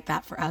like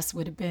that for us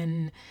would have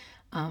been,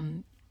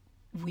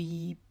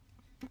 we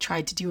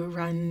tried to do a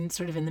run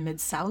sort of in the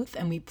Mid-South,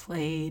 and we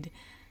played.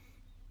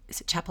 Is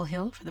it Chapel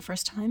Hill for the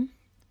first time?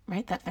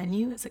 Right, that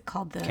venue, is it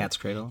called the Cat's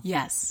Cradle?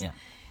 Yes. Yeah.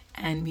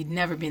 and we'd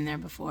never been there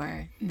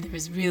before. There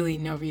was really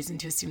no reason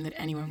to assume that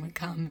anyone would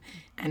come,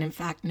 and in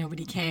fact,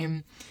 nobody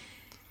came.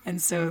 And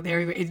so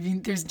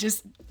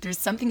there's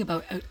something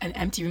about an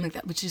empty room like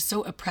that, which is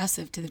so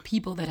oppressive to the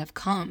people that have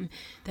come,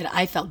 that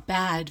I felt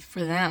bad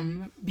for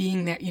them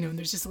being there. You know, and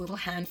there's just a little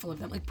handful of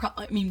them. Like,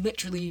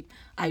 literally,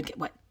 I'd get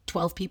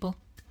 12 people.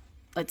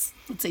 Let's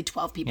say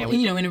 12 people.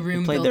 Yeah, in a room.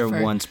 We played built there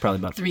for once, probably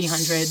about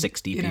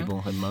 360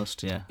 people at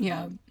most. Yeah.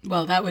 Yeah.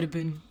 Well, that would have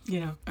been,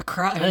 a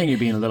cry. I think you're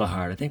being a little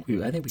hard. I think we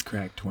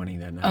cracked 20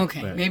 that night.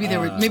 Okay, but, maybe there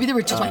were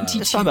 22 people.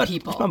 There's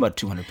about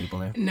 200 people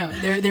there. No,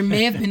 there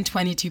may have been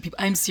 22 people.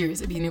 I'm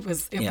serious. I mean, it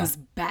was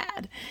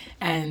bad,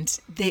 and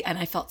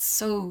I felt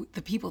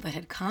the people that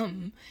had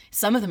come.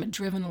 Some of them had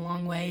driven a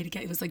long way to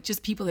get. It was like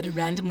just people that had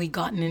randomly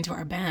gotten into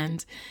our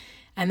band,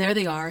 and there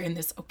they are in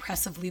this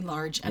oppressively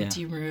large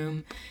empty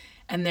room.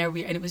 And it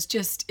was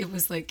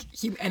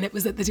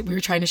that we were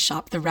trying to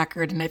shop the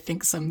record, and I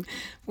think some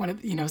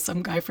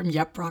guy from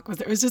Yep Rock was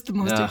there. It was just the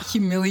most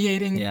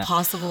humiliating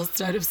possible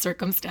set of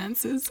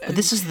circumstances. But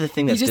this is the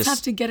thing that you just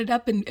have to get it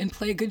up and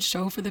play a good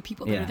show for the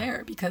people that are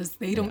there, because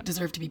they don't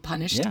deserve to be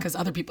punished because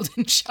other people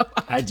didn't show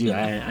up. I do.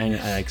 I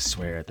like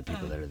swear at the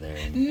people that are there.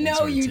 And no,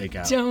 sort of you take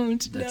out.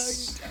 don't.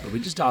 But we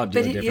just all do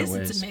it different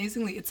ways. It's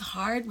amazingly. It's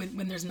hard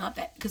when there's not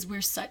that, because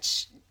we're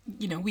such.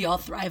 We all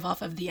thrive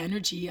off of the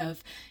energy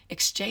of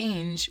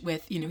exchange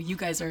with, you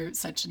guys are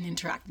such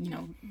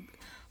an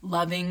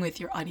loving with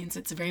your audience.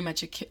 It's very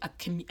much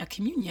a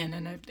communion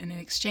and an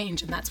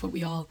exchange. And that's why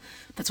we all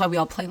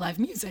play live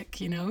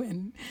music,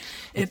 and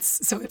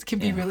it can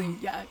be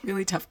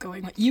really tough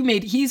going.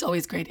 He's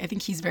always great. I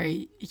think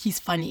he's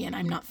funny, and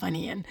I'm not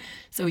funny. And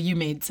so you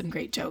made some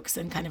great jokes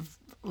and kind of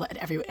let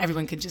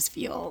everyone could just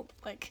feel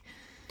like,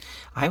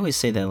 I always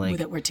say that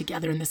we're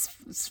together in this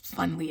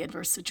funly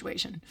adverse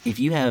situation. If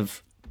you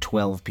have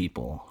 12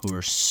 people who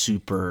are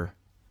super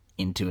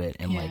into it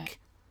and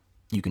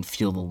you can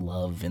feel the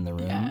love in the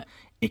room,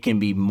 it can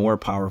be more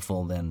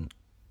powerful than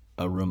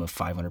a room of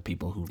 500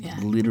 people who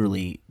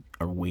literally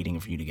are waiting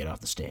for you to get off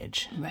the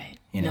stage. Right.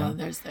 There's a little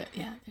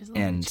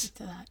truth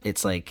to that.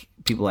 It's like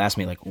people ask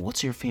me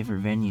what's your favorite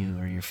venue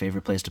or your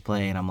favorite place to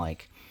play, and I'm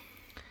like,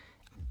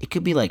 it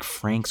could be like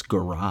Frank's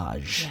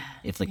garage.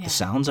 If the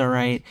sounds are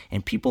right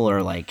and people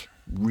are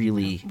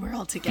really we're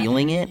all together.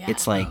 Feeling it,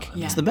 it's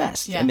it's the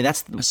best. I mean,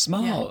 that's a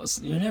small.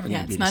 You're never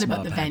going to be. It's not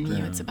about the venue.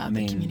 Room. It's about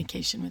the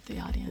communication with the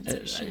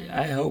audience.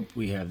 I hope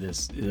we have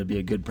this. It'll be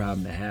a good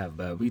problem to have.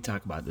 But we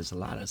talk about this a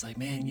lot. It's like,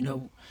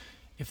 man,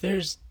 if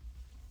there's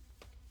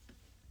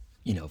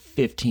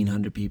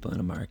 1,500 people in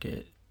a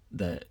market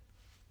that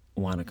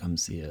want to come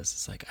see us,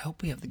 it's like, I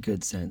hope we have the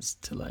good sense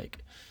to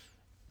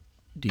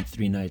do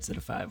 3 nights at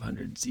a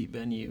 500 seat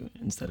venue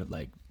instead of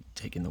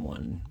taking the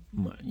one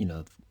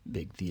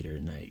big theater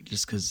night,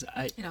 just because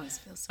it always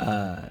feels so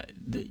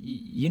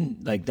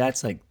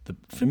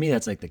for me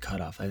that's the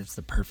cutoff. It's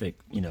the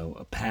perfect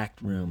a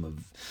packed room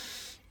of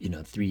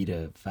 300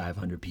 to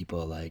 500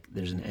 people.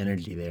 There's an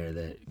energy there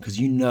that,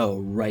 because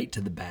right to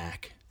the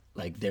back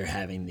they're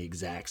having the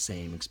exact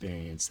same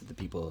experience that the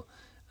people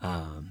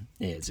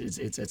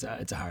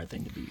it's a hard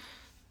thing to beat.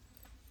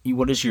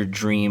 What is your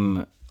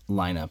dream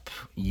lineup?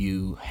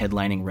 You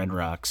headlining Red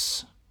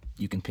Rocks,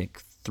 you can pick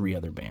 3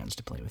 other bands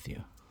to play with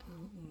you.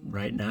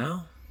 Right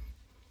now?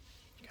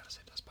 You gotta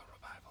say Dust Bowl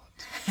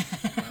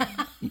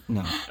Revival.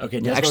 No. Okay,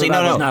 Dust Bowl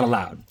Revival's not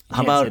allowed.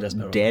 How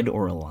about Dead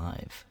or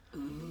Alive?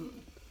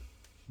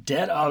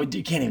 Dead? Oh,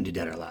 you can't even do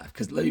Dead or Alive,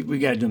 because we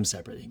gotta do them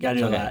separately. You gotta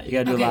do Alive. You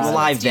gotta do Alive.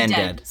 Alive, then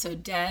Dead. So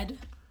Dead,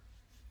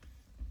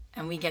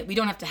 and we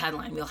don't have to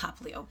headline. We'll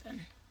happily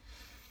open.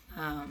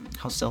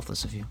 How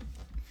selfless of you.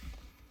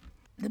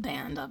 The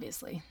band,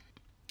 obviously.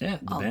 Yeah,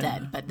 all band.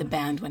 Dead, but the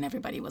band when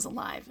everybody was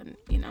alive and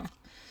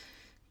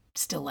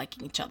still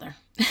liking each other.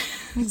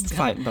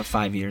 About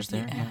 5 years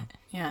there.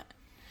 Yeah.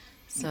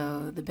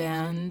 So the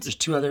band. There's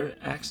 2 other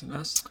acts than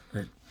us.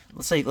 Or?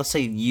 Let's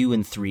say you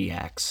and 3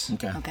 acts.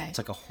 Okay. It's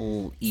like a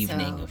whole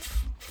evening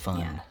of fun.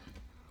 Yeah.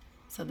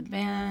 So the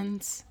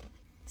band,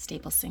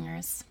 staple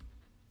singers.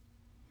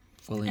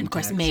 Fully and of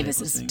course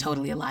Mavis is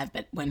totally alive,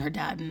 but when her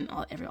dad and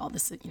all the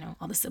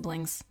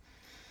siblings.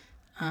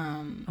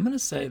 I'm gonna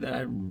say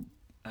that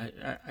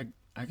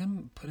I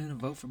can put in a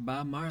vote for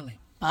Bob Marley.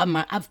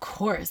 Of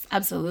course,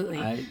 absolutely.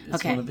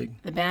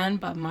 The band,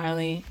 Bob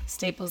Marley,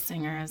 staple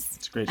singers.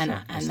 It's a great show.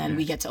 And then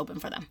we get to open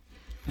for them.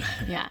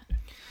 Yeah,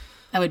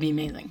 that would be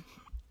amazing.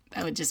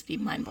 That would just be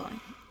mind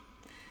blowing.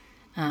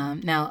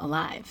 Now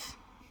Alive,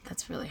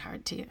 that's really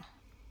hard too.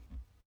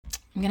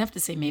 I'm gonna have to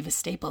say Mavis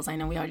Staples. I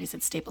know we already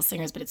said staple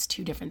singers, but it's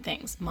 2 different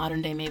things.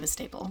 Modern day Mavis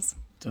Staples.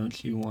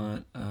 Don't you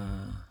want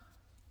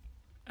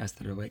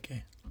Esther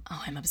Oweke?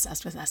 Oh, I'm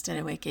obsessed with Esther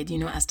Oweke. Do you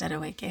know Esther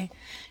Oweke?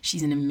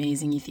 She's an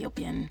amazing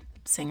Ethiopian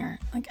singer.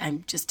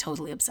 I'm just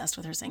totally obsessed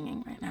with her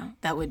singing right now.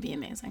 That would be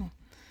amazing.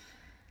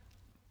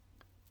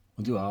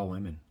 We'll do all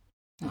women.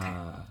 Okay.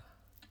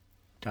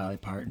 Dolly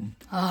Parton.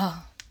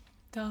 Oh,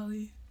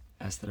 Dolly.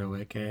 Esther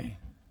Oweke.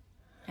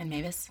 And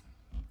Mavis.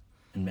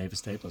 And Mavis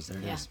Staples. There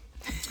it is.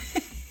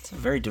 It's a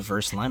very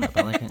diverse lineup.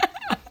 I like it.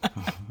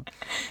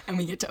 And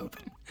we get to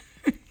open.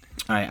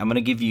 All right, I'm going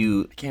to give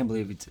you... I can't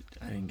believe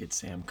I didn't get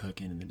Sam Cooke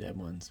in the Dead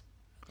Ones.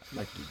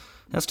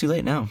 That's too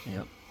late now.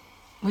 Yep.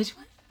 Which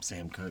one?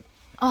 Sam Cooke.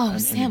 Oh,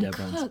 Sam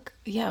Cooke.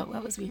 Yeah,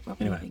 what were we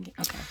thinking?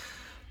 Okay.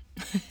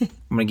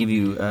 I'm going to give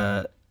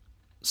you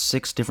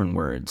 6 different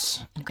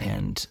words,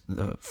 and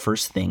the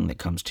first thing that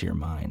comes to your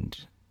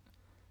mind,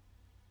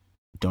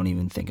 don't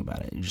even think about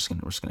it. We're just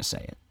going to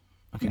say it.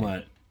 Okay.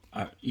 What?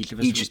 Each of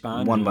us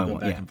respond? One by go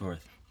one, back and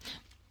forth?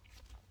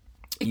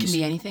 It can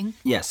be anything?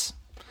 Yes.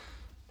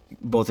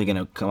 Both are going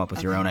to come up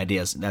with your own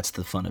ideas. That's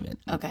the fun of it.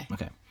 Okay.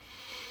 Okay.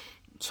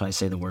 So I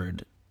say the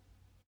word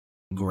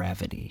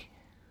gravity.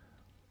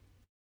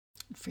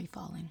 Free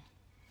falling.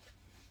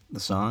 The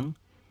song?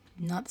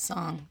 Not the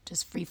song,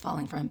 just free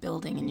falling from a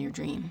building in your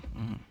dream.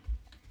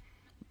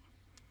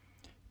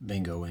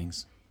 Bingo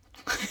wings.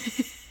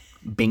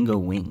 Bingo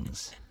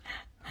wings.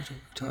 Who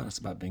taught us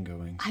about bingo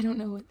wings? I don't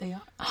know what they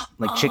are.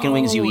 Like chicken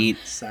wings you eat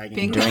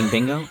during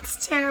bingo?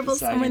 It's terrible.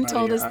 Someone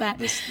told us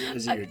that.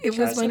 It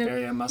was one of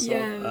area muscle.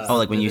 Yes.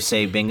 Like when you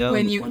say bingo?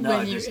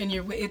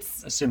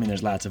 It's assuming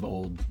there's lots of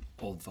old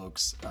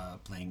folks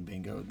playing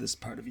bingo. This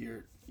part of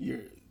your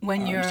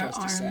when your starts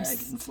to arms sag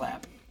and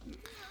flap.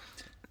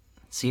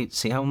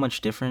 See how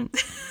much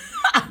different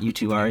you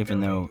two are,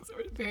 even though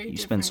you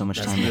spend so much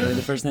time. That's really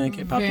the first thing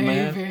that popped in my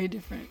head. Very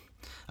different.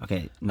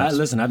 Okay.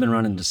 Listen, I've been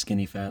running to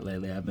skinny fat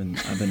lately. I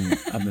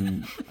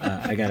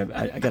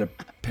got a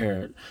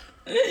pair.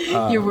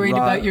 You're worried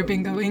about your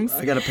bingo wings?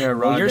 I got a pair of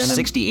raw you're denim.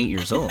 68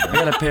 years old. I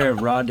got a pair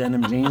of raw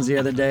denim jeans the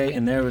other day,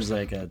 and there was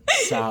like a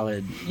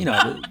solid,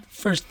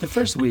 the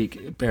first week,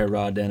 a pair of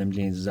raw denim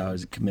jeans is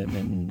always a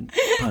commitment and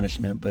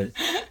punishment, but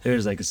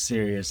there's like a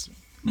serious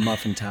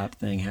muffin top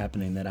thing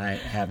happening that I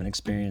haven't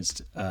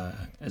experienced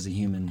as a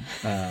human.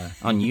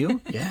 On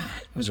you? Yeah,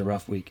 it was a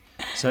rough week.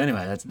 So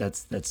anyway,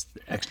 that's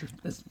extra.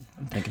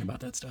 I'm thinking about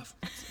that stuff.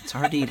 It's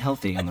hard to eat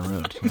healthy on the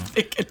road. I'm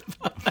thinking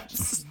about that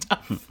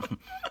stuff.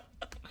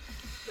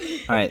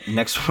 All right,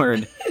 next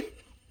word.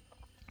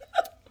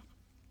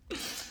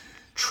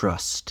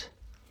 Trust.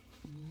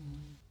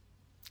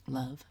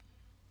 Love.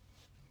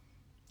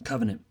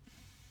 Covenant.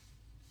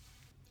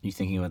 You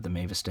thinking about the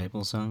Mavis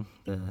Staples song?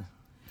 The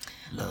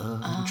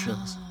Love and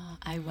Trust.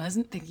 I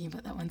wasn't thinking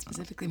about that one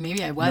specifically.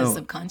 Maybe I was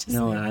subconsciously.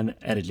 No, I'm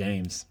Etta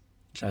James.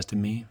 Trust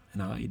in me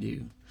and all you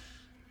do.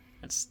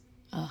 That's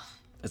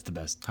the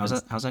best. How's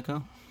that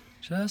go?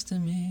 Trust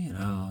in me and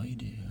all you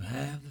do.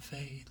 Have the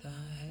faith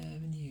I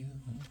have in you.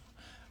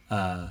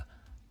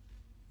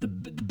 The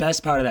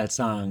best part of that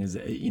song is,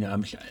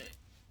 I'm sure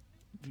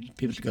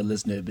people should go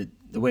listen to it, but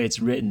the way it's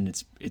written,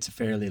 it's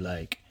fairly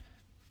like,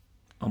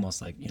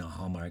 almost like,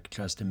 Hallmark.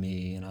 Trust in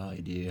me and all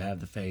you do. Have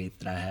the faith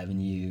that I have in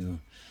you.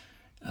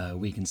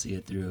 We can see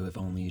it through if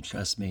only you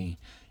trust me.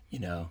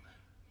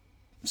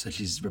 So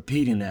she's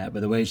repeating that, but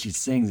the way she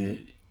sings it,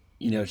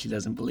 she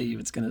doesn't believe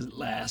it's gonna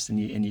last, and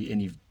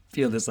you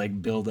feel this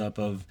like build up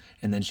of,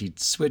 and then she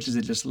switches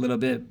it just a little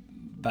bit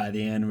by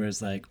the end where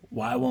it's like,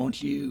 why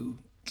won't you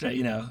try,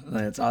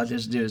 it's all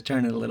just do is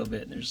turn it a little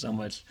bit, and there's so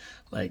much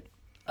like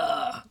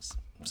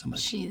so much.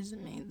 She is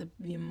amazing,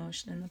 the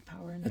emotion and the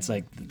power in it's her.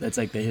 like that's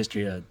like the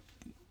history of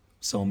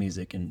soul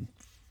music in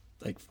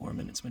like 4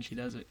 minutes when she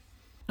does it.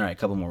 All right, a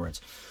couple more words.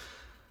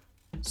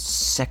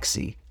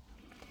 Sexy.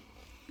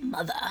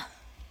 Mother.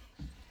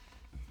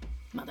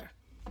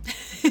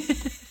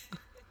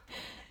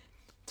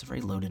 It's a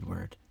very loaded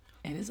word.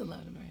 It is a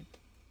loaded word.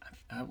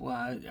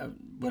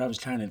 What I was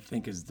trying to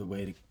think is the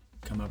way to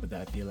come up with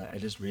that. I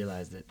just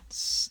realized that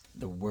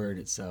the word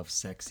itself,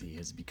 sexy,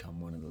 has become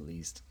one of the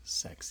least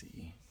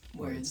sexy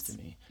words to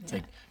me. It's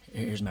like,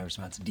 here's my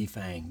response: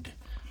 defanged.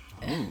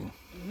 Ooh.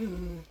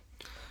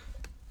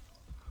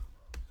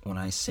 When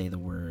I say the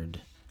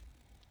word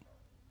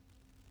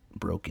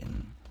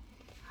broken.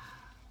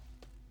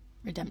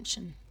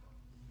 Redemption.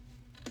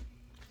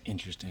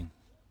 Interesting.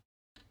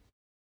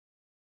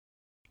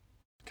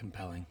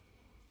 Compelling.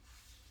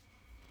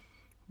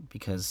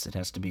 Because it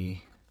has to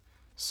be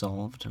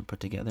solved or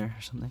put together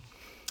or something?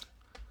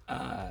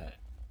 I'm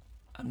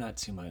not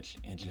too much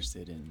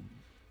interested in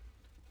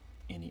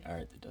any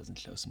art that doesn't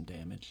show some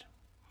damage.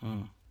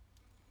 All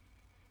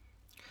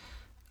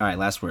right,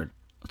 last word.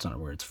 It's not a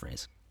word, it's a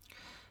phrase.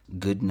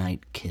 Good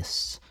night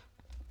kiss.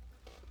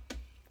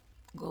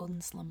 Golden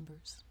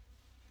slumbers.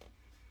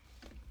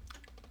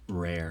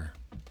 Rare.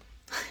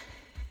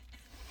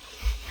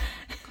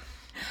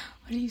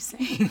 What are you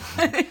saying?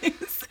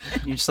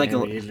 You're just like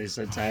we're usually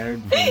so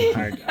tired from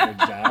our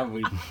job.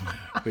 We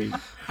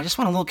I just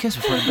want a little kiss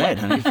before bed,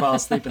 honey. we fall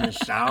asleep in the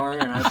shower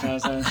and I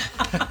pass out.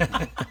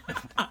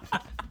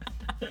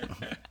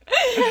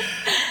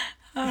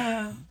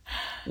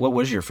 What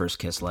was your first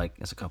kiss like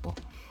as a couple?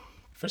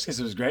 First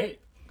kiss was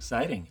great,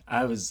 exciting.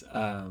 I was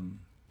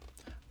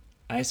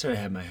I sort of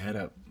had my head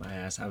up my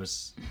ass. I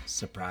was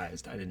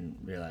surprised. I didn't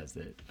realize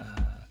that.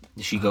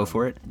 Did she go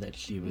for it? That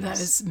she was. That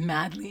is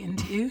madly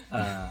into you.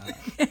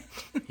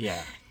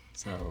 Yeah.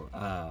 So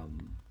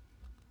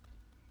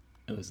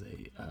it was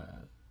a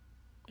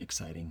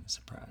exciting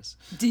surprise.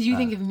 Did you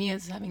think of me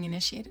as having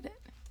initiated it?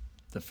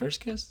 The first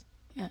kiss?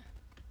 Yeah.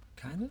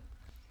 Kind of.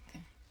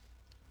 Okay.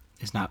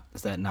 Is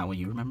that not what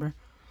you remember?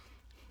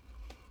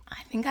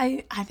 I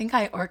think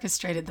I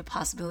orchestrated the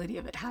possibility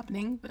of it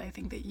happening, but I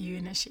think that you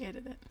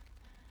initiated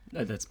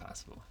it. That's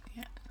possible.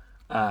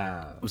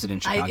 Yeah. Was it in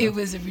Chicago? It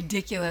was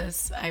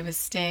ridiculous. I was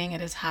staying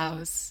at his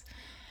house,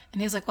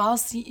 and he was like, "Well, I'll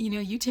see.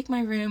 You take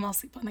my room. I'll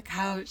sleep on the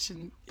couch."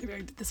 And I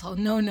did this whole,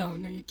 no,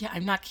 you can't.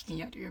 I'm not kicking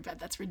you out of your bed.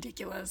 That's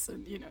ridiculous.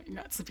 And you're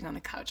not sleeping on the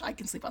couch. I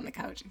can sleep on the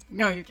couch. He's like,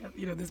 no, you can't.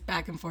 This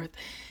back and forth.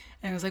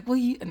 And I was like, well,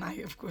 and I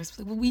of course was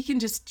like, well, we can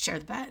just share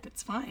the bed.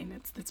 It's fine.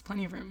 It's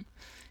plenty of room.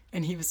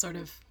 And he was sort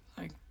of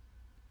like,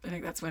 I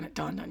think that's when it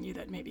dawned on you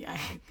that maybe I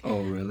had.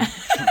 Oh, really?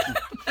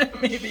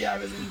 Maybe I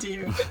was into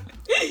you.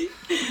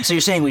 So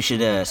you're saying we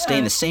should stay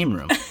in the same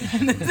room?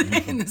 in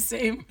the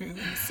same room, in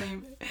the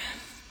same.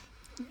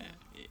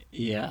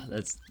 Yeah,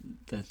 that's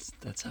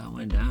how it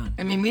went down.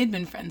 I mean, we had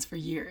been friends for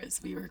years.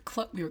 We were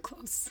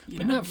close,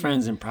 but not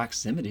friends in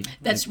proximity.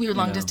 We were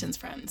long distance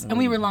friends, and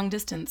we were long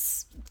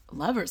distance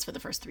lovers for the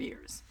first 3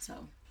 years.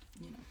 So,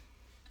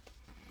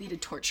 we had a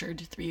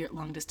tortured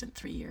long distance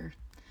 3 year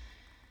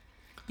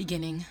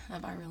beginning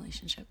of our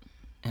relationship.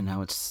 And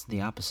now it's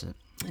the opposite.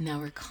 And now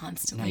we're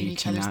constantly in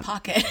each other's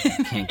pocket.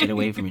 Can't get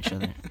away from each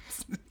other.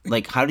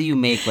 Like, how do you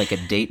make like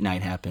a date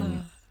night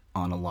happen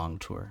on a long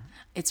tour?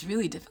 It's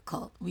really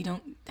difficult. We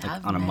don't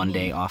have on a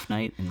Monday off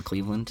night in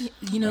Cleveland.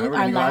 We're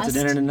gonna go out to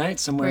dinner tonight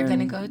somewhere. We're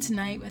gonna go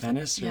tonight with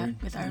Venice,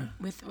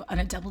 on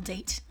a double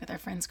date with our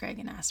friends Greg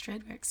and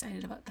Astrid. We're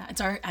excited about that.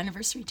 It's our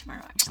anniversary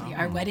tomorrow, actually.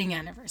 Our wedding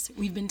anniversary.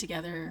 We've been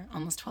together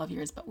almost 12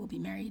 years, but we'll be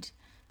married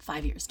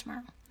 5 years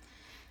tomorrow.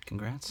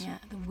 Congrats. Yeah,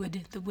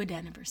 the wood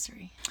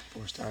anniversary.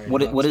 4-star.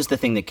 What is the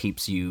thing that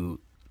keeps you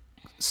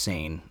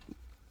sane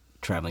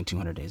traveling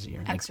 200 days a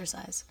year?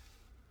 Exercise.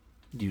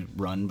 Do you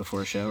run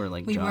before a show or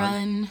we jog?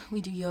 Run,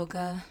 we do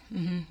yoga.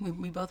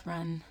 We both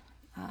run.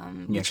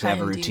 You actually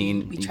have a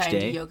routine we each try day?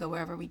 and do yoga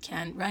wherever we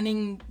can.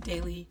 Running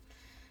daily.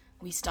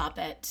 We stop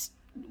at.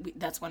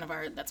 That's one of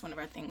our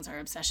things. Our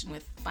obsession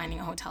with finding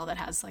a hotel that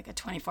has like a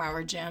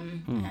 24-hour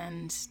gym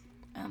and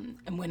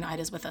when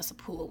Ida's with us, a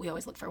pool. We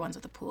always look for ones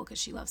with a pool because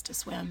she loves to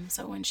swim.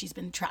 So when she's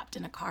been trapped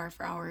in a car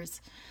for hours,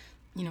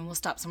 we'll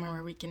stop somewhere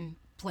where we can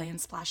play and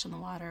splash in the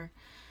water.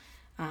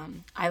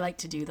 I like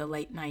to do the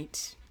late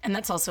night, and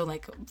that's also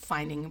like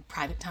finding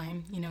private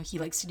time. He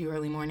likes to do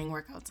early morning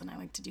workouts, and I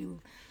like to do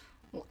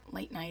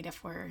late night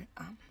if we're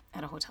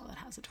at a hotel that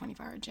has a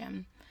 24-hour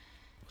gym.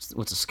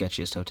 What's the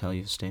sketchiest hotel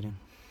you've stayed in?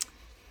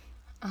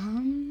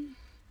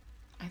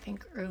 I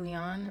think early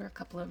on there were a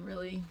couple of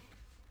really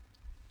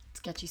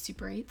sketchy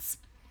Super 8s.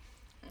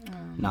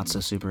 Not so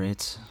Super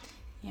 8s?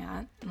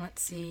 Yeah,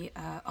 let's see.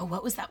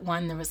 What was that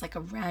one? There was like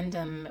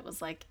it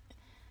was like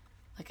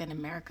an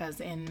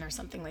America's Inn or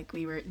something. Like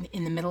we were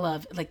in the middle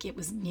of, like it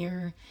was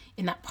near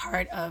in that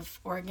part of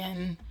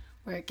Oregon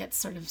where it gets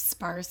sort of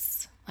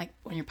sparse, like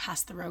when you're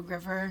past the Rogue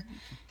River.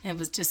 And it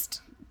was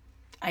just,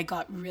 I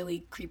got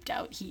really creeped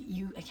out.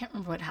 I can't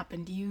remember what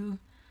happened. You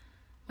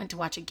went to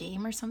watch a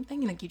game or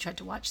something? Like you tried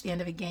to watch the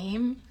end of a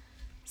game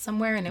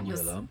somewhere, and You were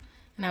alone?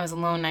 And I was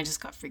alone, and I just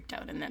got freaked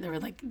out. And there were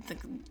like the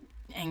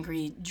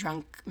angry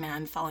drunk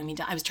man following me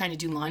down. I was trying to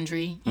do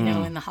laundry,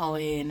 in the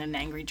hallway, and an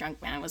angry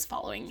drunk man was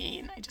following me,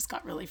 and I just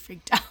got really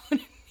freaked out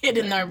and hid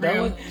in our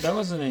room. That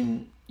wasn't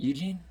in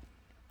Eugene?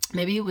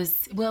 Maybe it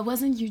was. Well, it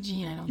wasn't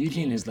Eugene. I don't.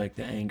 Eugene think. is like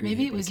the angry.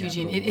 Maybe it was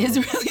Eugene. It is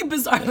really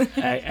bizarre.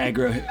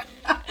 Aggro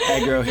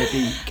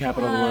hippie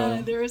capital of the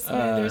world. There's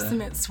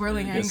some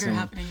swirling anger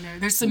happening there.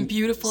 There's some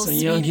beautiful, some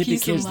sweet young hippie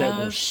peace kids and love.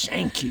 that will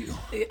shank you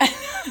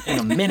in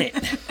a minute.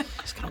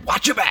 Just gotta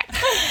watch your back.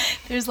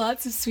 There's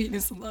lots of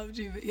sweetness and love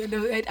too.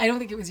 But, I don't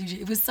think it was Eugene.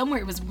 It was somewhere.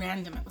 It was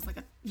random. It was like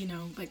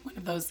like one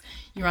of those.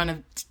 You're on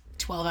a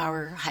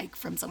 12-hour hike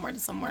from somewhere to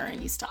somewhere,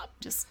 and you stop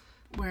just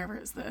wherever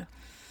is the.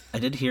 I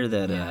did hear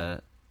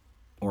that.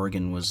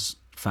 Oregon was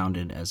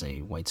founded as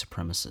a white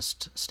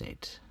supremacist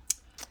state.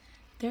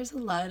 There's a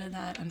lot of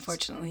that,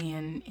 unfortunately,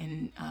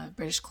 in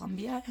British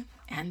Columbia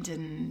and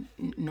in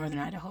northern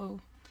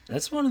Idaho.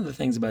 That's one of the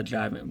things about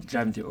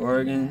driving through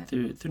Oregon,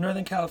 through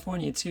Northern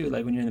California too.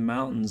 Like when you're in the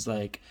mountains,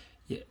 like,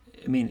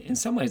 I mean, in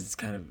some ways it's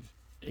kind of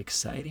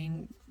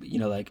exciting.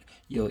 Like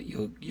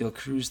you'll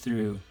cruise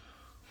through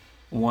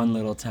one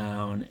little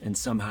town, and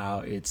somehow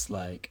it's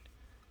like.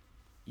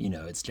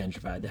 It's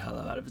gentrified the hell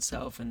out of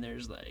itself, and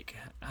there's like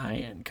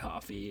high-end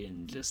coffee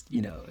and just,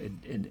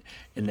 and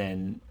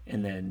then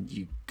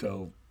you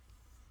go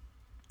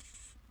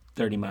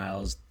 30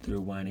 miles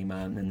through Winding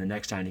Mountain, and the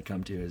next town you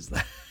come to is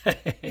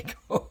like,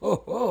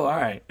 all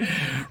right,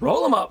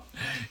 roll them up,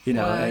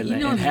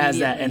 and has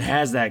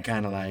that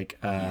kind of like,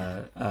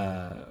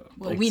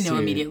 well, we know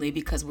immediately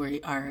because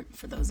we are,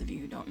 for those of you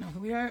who don't know who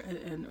we are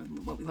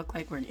and what we look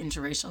like, we're an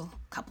interracial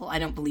couple. I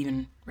don't believe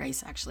in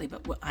race, actually,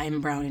 but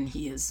I'm brown and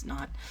he is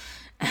not.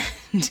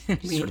 And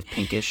sort of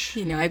pinkish.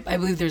 I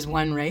believe there's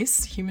one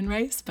race, human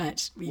race,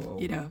 but we,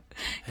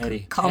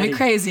 call me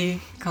crazy,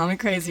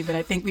 but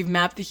I think we've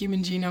mapped the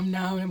human genome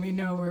now, and we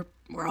know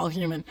we're all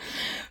human.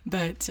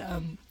 But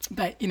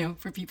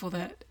for people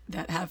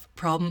that have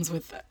problems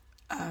with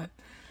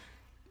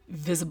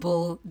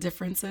visible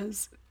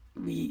differences,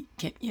 we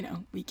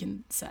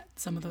can set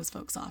some of those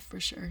folks off for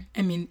sure.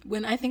 I mean,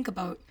 when I think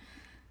about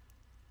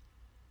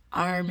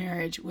our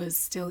marriage was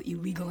still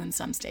illegal in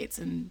some states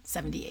in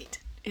 78.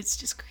 It's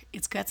just,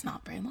 that's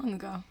not very long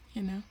ago,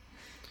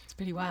 It's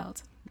pretty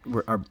wild.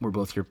 Were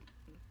both your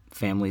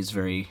families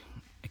very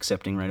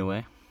accepting right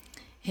away?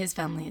 His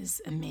family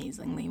is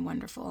amazingly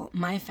wonderful.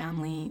 My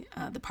family,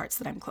 the parts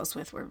that I'm close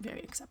with, were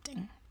very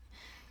accepting.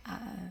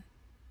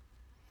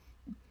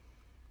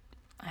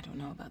 I don't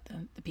know about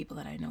the people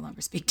that I no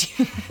longer speak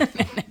to,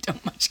 and I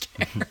don't much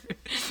care.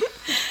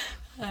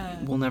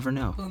 We'll never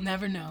know. We'll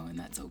never know, and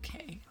that's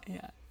okay.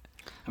 Yeah.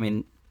 I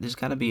mean, there's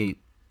got to be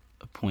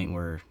a point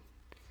where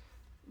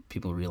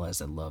people realize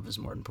that love is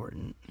more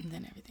important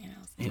than everything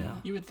else.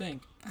 You would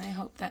think. I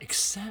hope that.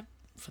 Except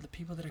for the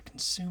people that are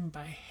consumed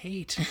by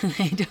hate.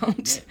 They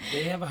don't.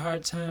 They have a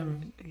hard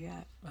time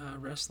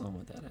wrestling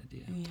with that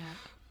idea. Yeah.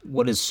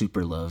 What does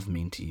super love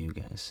mean to you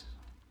guys?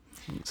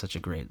 It's such a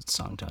great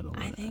song title.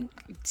 I think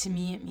to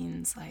me it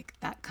means like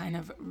that kind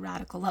of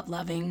radical love,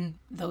 loving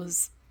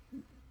those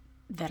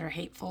that are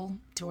hateful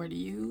toward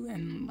you,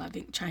 and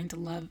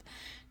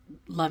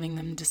loving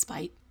them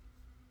despite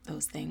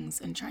those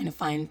things, and trying to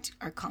find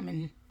our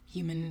common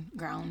human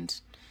ground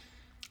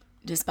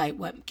despite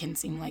what can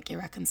seem like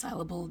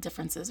irreconcilable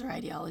differences or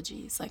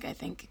ideologies. Like, I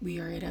think we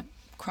are at a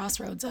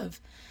crossroads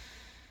of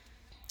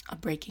a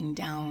breaking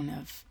down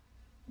of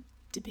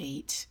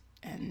debate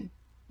and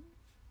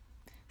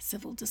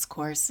civil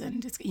discourse,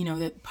 and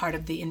that part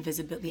of the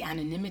invisibility, the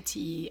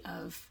anonymity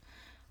of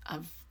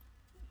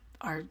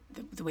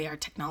the way our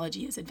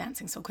technology is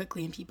advancing so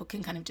quickly, and people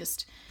can kind of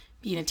just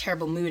be in a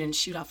terrible mood and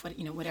shoot off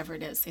whatever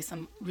it is, say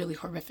some really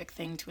horrific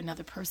thing to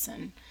another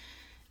person,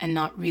 and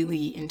not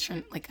really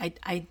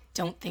I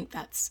don't think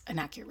that's an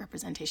accurate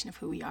representation of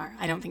who we are.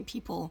 I don't think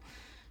people,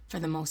 for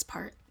the most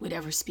part, would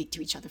ever speak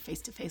to each other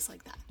face to face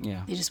like that.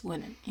 Yeah, they just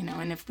wouldn't.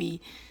 And if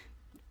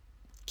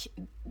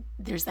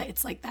there's that,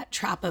 it's like that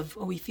trap of,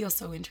 we feel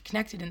so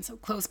interconnected and so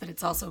close, but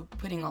it's also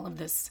putting all of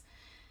this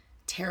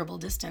terrible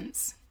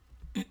distance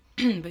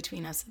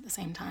between us at the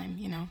same time.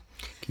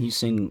 Can you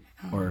sing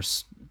or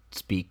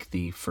speak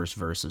the first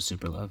verse of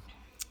Super Love?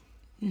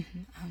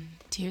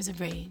 Tears of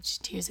rage,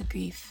 tears of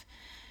grief.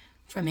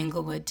 From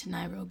Inglewood to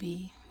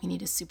Nairobi, we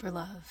need a super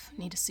love,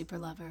 need a super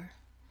lover.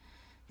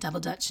 Double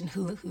Dutch and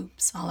hula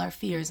hoops, all our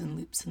fears in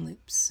loops and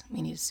loops.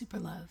 We need a super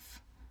love,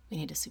 we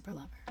need a super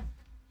lover.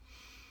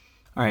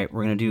 All right,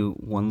 we're going to do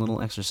one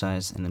little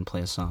exercise and then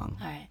play a song.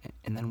 All right.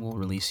 And then we'll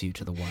release you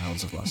to the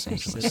wilds of Los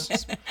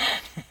Angeles.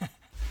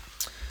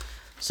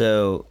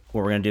 So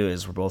what we're going to do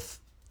is we're both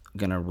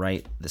going to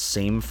write the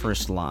same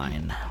first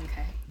line.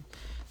 Okay.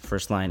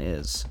 First line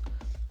is,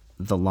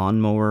 the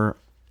lawnmower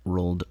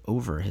rolled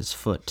over his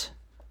foot,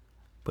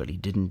 but he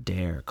didn't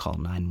dare call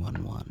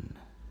 911.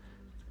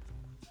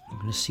 We're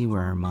going to see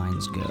where our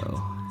minds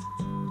go.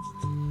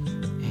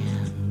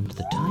 And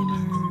the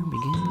timer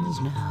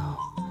begins now.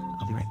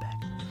 I'll be right back.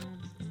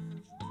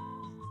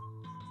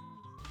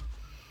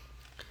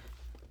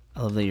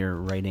 I love that you're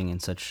writing in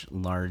such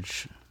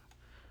large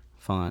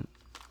font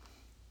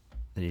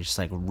that you're just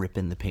like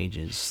ripping the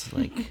pages.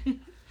 Like,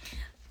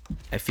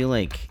 I feel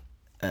like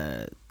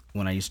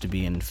when I used to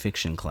be in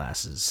fiction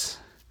classes,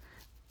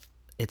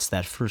 it's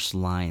that first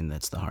line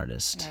that's the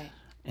hardest. Right.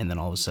 And then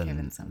all of a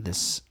sudden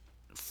this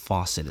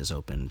faucet is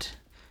opened.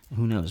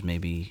 Who knows,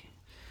 maybe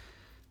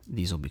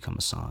these will become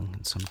a song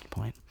at some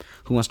point.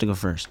 Who wants to go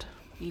first?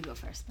 You go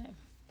first, babe.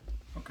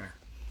 Okay.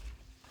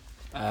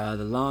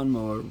 The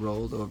lawnmower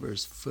rolled over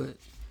his foot,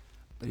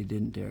 but he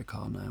didn't dare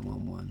call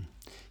 911.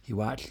 He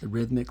watched the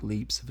rhythmic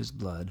leaps of his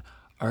blood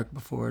arc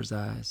before his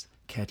eyes,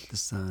 catch the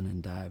sun,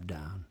 and dive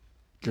down,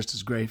 just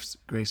as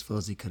graceful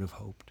as he could have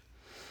hoped.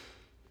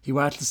 He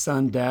watched the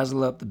sun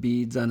dazzle up the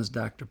beads on his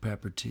Dr.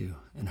 Pepper, too,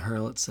 and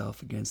hurl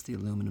itself against the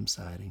aluminum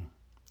siding.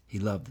 He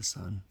loved the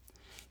sun.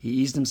 He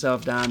eased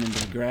himself down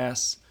into the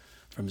grass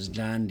from his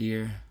John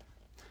Deere.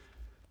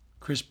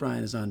 Chris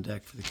Bryant is on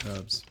deck for the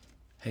Cubs.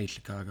 Hey,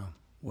 Chicago,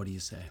 what do you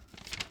say?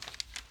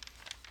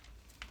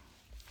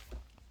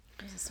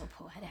 This is so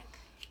poetic.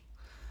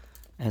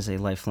 As a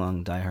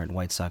lifelong diehard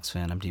White Sox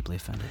fan, I'm deeply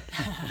offended.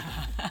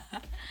 All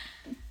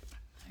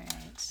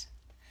right.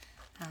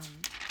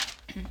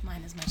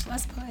 Mine is much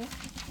less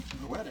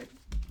Poetic.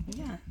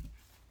 Yeah.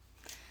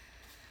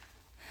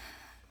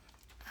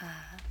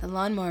 The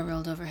lawnmower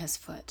rolled over his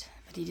foot,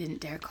 but he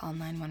didn't dare call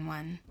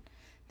 911.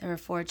 There were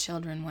 4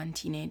 children, 1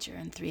 teenager,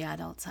 and 3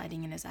 adults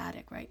hiding in his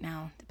attic right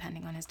now,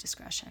 depending on his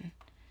discretion.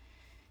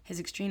 His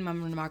extreme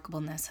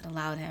unremarkableness had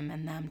allowed him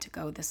and them to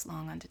go this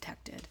long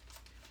undetected.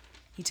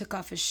 He took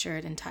off his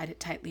shirt and tied it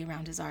tightly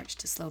around his arch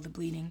to slow the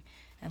bleeding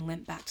and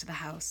limped back to the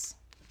house.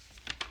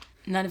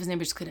 None of his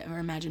neighbors could ever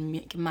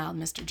imagine mild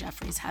Mr.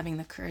 Jeffries having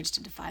the courage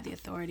to defy the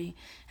authority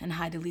and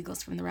hide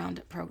illegals from the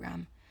Roundup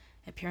program.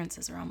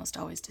 Appearances are almost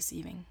always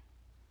deceiving.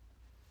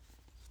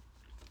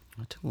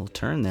 I took a little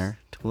turn there.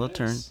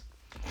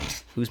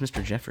 Who's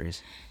Mr.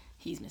 Jeffries?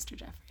 He's Mr.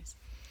 Jeffries.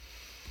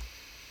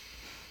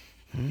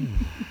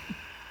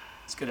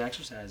 It's good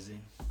exercise, Z.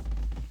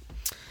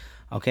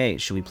 Okay,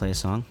 should we play a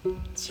song?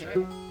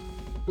 Sure.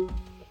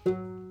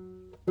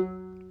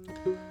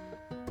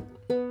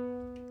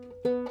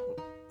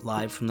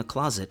 Live from the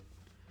closet,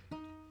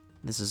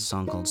 this is a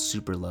song called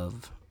Super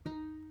Love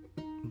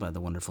by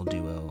the wonderful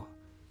duo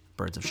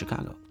Birds of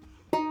Chicago.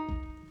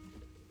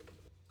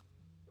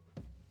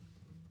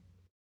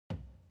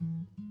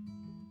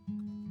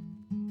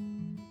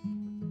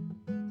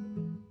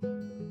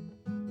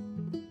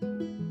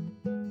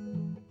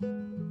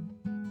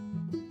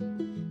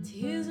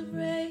 Tears of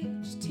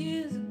rage,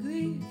 tears of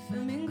grief,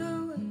 from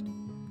Inglewood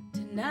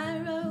to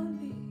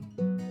Nairobi.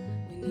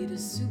 We need a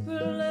super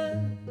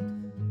love,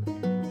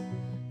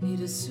 need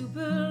a super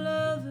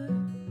lover,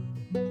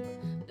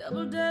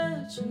 double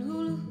dutch and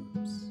hula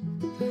hoops,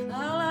 all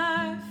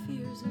our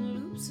fears and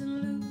loops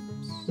and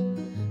loops.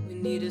 We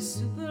need a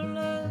super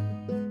love,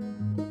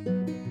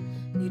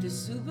 need a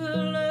super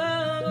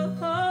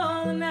love,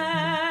 all the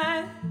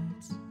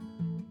nights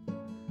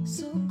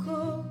so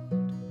cold.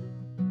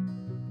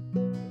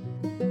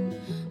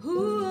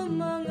 Who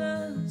among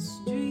us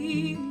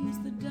dreams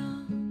the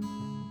dawn?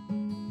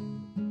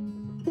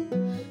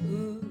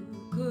 Who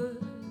could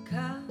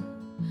count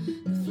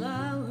the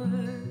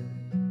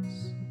flowers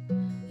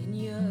in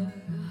your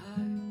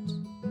heart?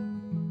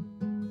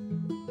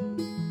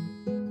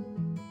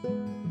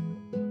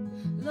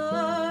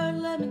 Lord,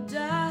 let me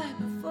die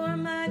before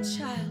my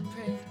child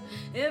prayed.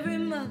 Every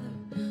mother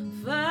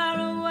far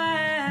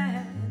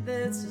away,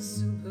 that's a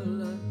super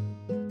love.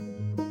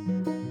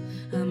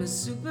 I'm a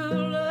super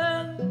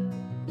love.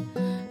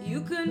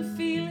 You can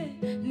feel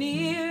it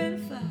near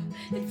and far.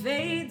 It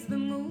fades the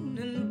moon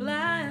and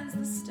blinds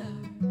the stars.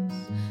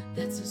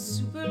 That's a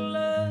super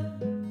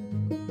love.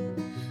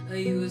 Are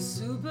you a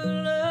super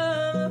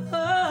love?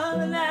 All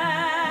the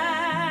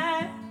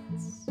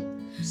nights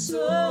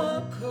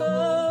so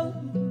cold.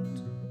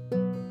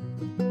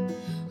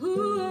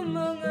 Who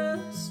among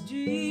us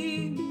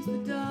dreams the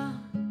dawn?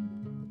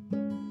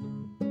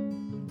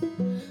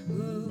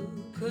 Who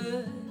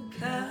could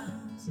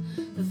count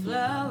the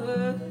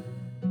flowers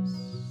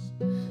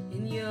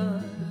in your heart?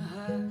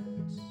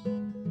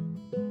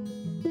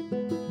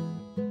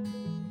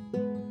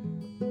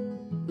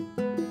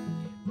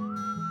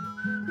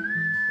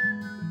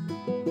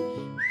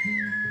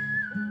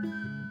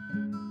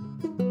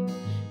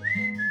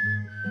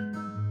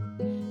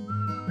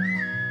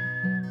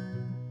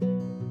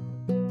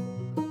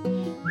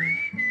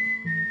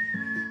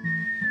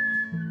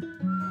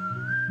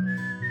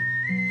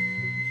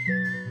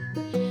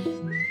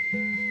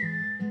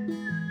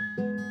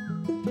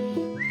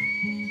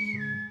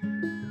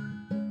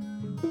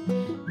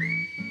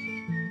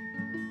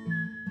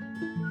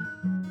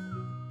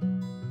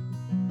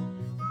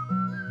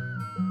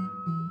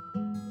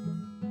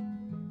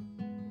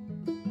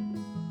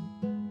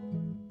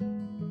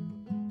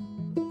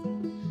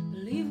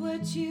 Believe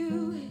what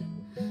you hear,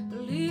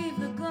 believe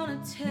they're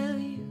gonna tell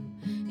you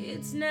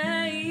it's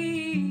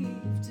naive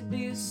to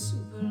be a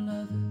super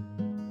lover.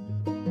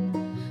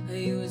 Are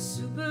you a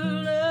super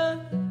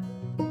lover?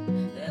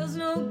 There's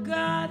no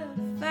God of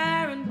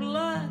fire and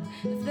blood.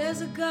 If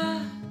there's a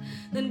God,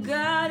 then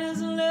God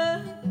is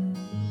love.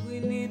 We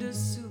need a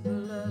super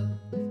love.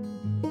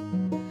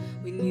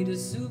 We need a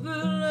super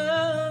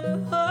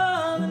love.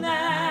 All the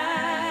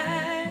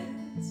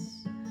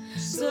nights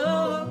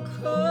so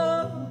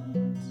cold.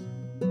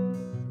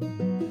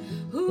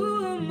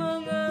 Who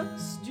among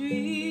us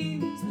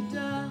dreams the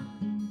dawn?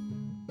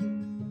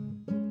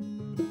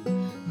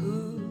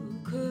 Who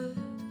could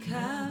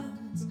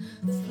count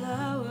the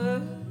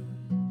flowers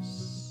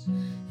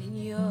in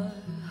your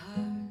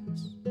heart?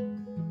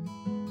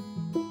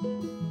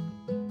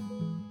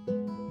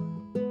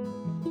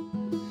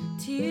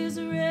 Tears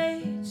of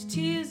rage,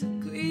 tears of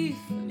grief,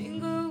 from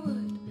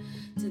Inglewood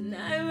to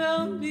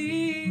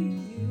Nairobi.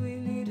 We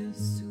need a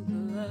super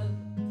love,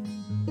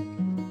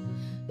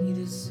 need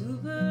a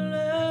super lover.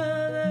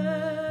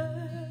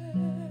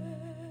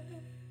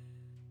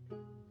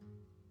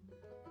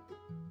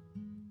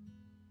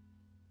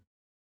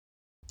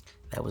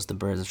 That was the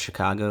Birds of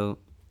Chicago.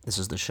 This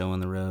is the show on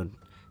the road.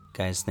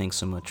 Guys, thanks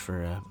so much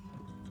for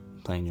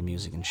playing your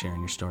music and sharing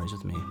your stories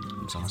with me.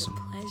 It was awesome.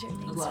 Pleasure.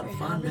 Thanks A lot for of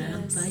fun, having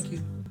man. us. Thank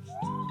you.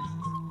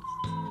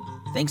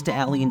 Thanks to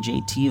Allie and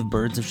JT of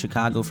Birds of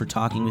Chicago for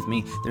talking with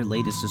me. Their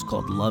latest is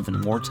called Love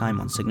in Wartime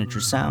on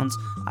Signature Sounds.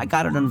 I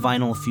got it on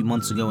vinyl a few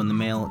months ago in the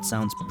mail. It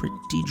sounds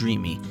pretty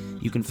dreamy.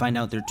 You can find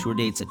out their tour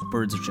dates at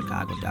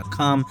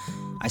birdsofchicago.com.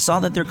 I saw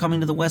that they're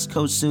coming to the West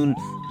Coast soon,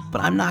 but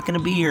I'm not going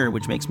to be here,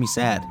 which makes me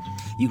sad.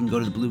 You can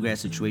go to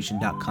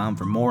thebluegrasssituation.com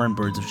for more on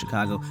Birds of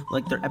Chicago,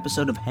 like their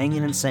episode of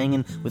Hangin' and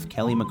Sangin' with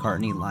Kelly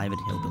McCartney live at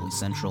Hillbilly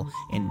Central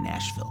in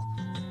Nashville.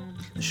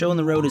 The show on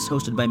the road is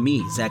hosted by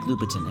me, Zach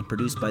Lupetin, and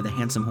produced by the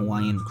handsome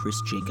Hawaiian Chris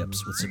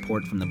Jacobs with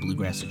support from the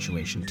Bluegrass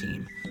Situation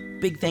team.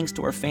 Big thanks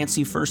to our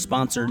fancy first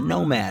sponsor,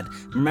 Nomad.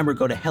 Remember,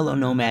 go to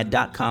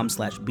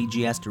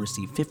hellonomad.com/BGS to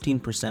receive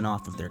 15%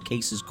 off of their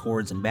cases,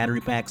 cords, and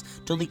battery packs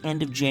till the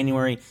end of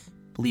January.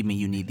 Believe me,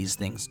 you need these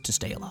things to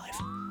stay alive.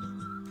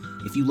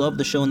 If you love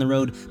The Show on the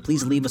Road,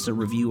 please leave us a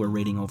review or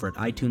rating over at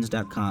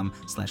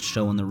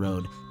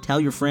itunes.com/showontheroad. Tell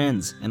your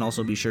friends, and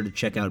also be sure to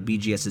check out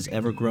BGS's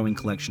ever-growing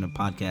collection of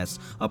podcasts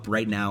up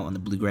right now on the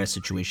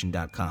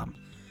bluegrasssituation.com.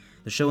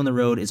 The Show on the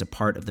Road is a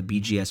part of the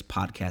BGS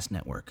Podcast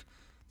Network.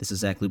 This is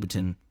Zach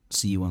Lupetin.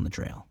 See you on the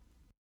trail.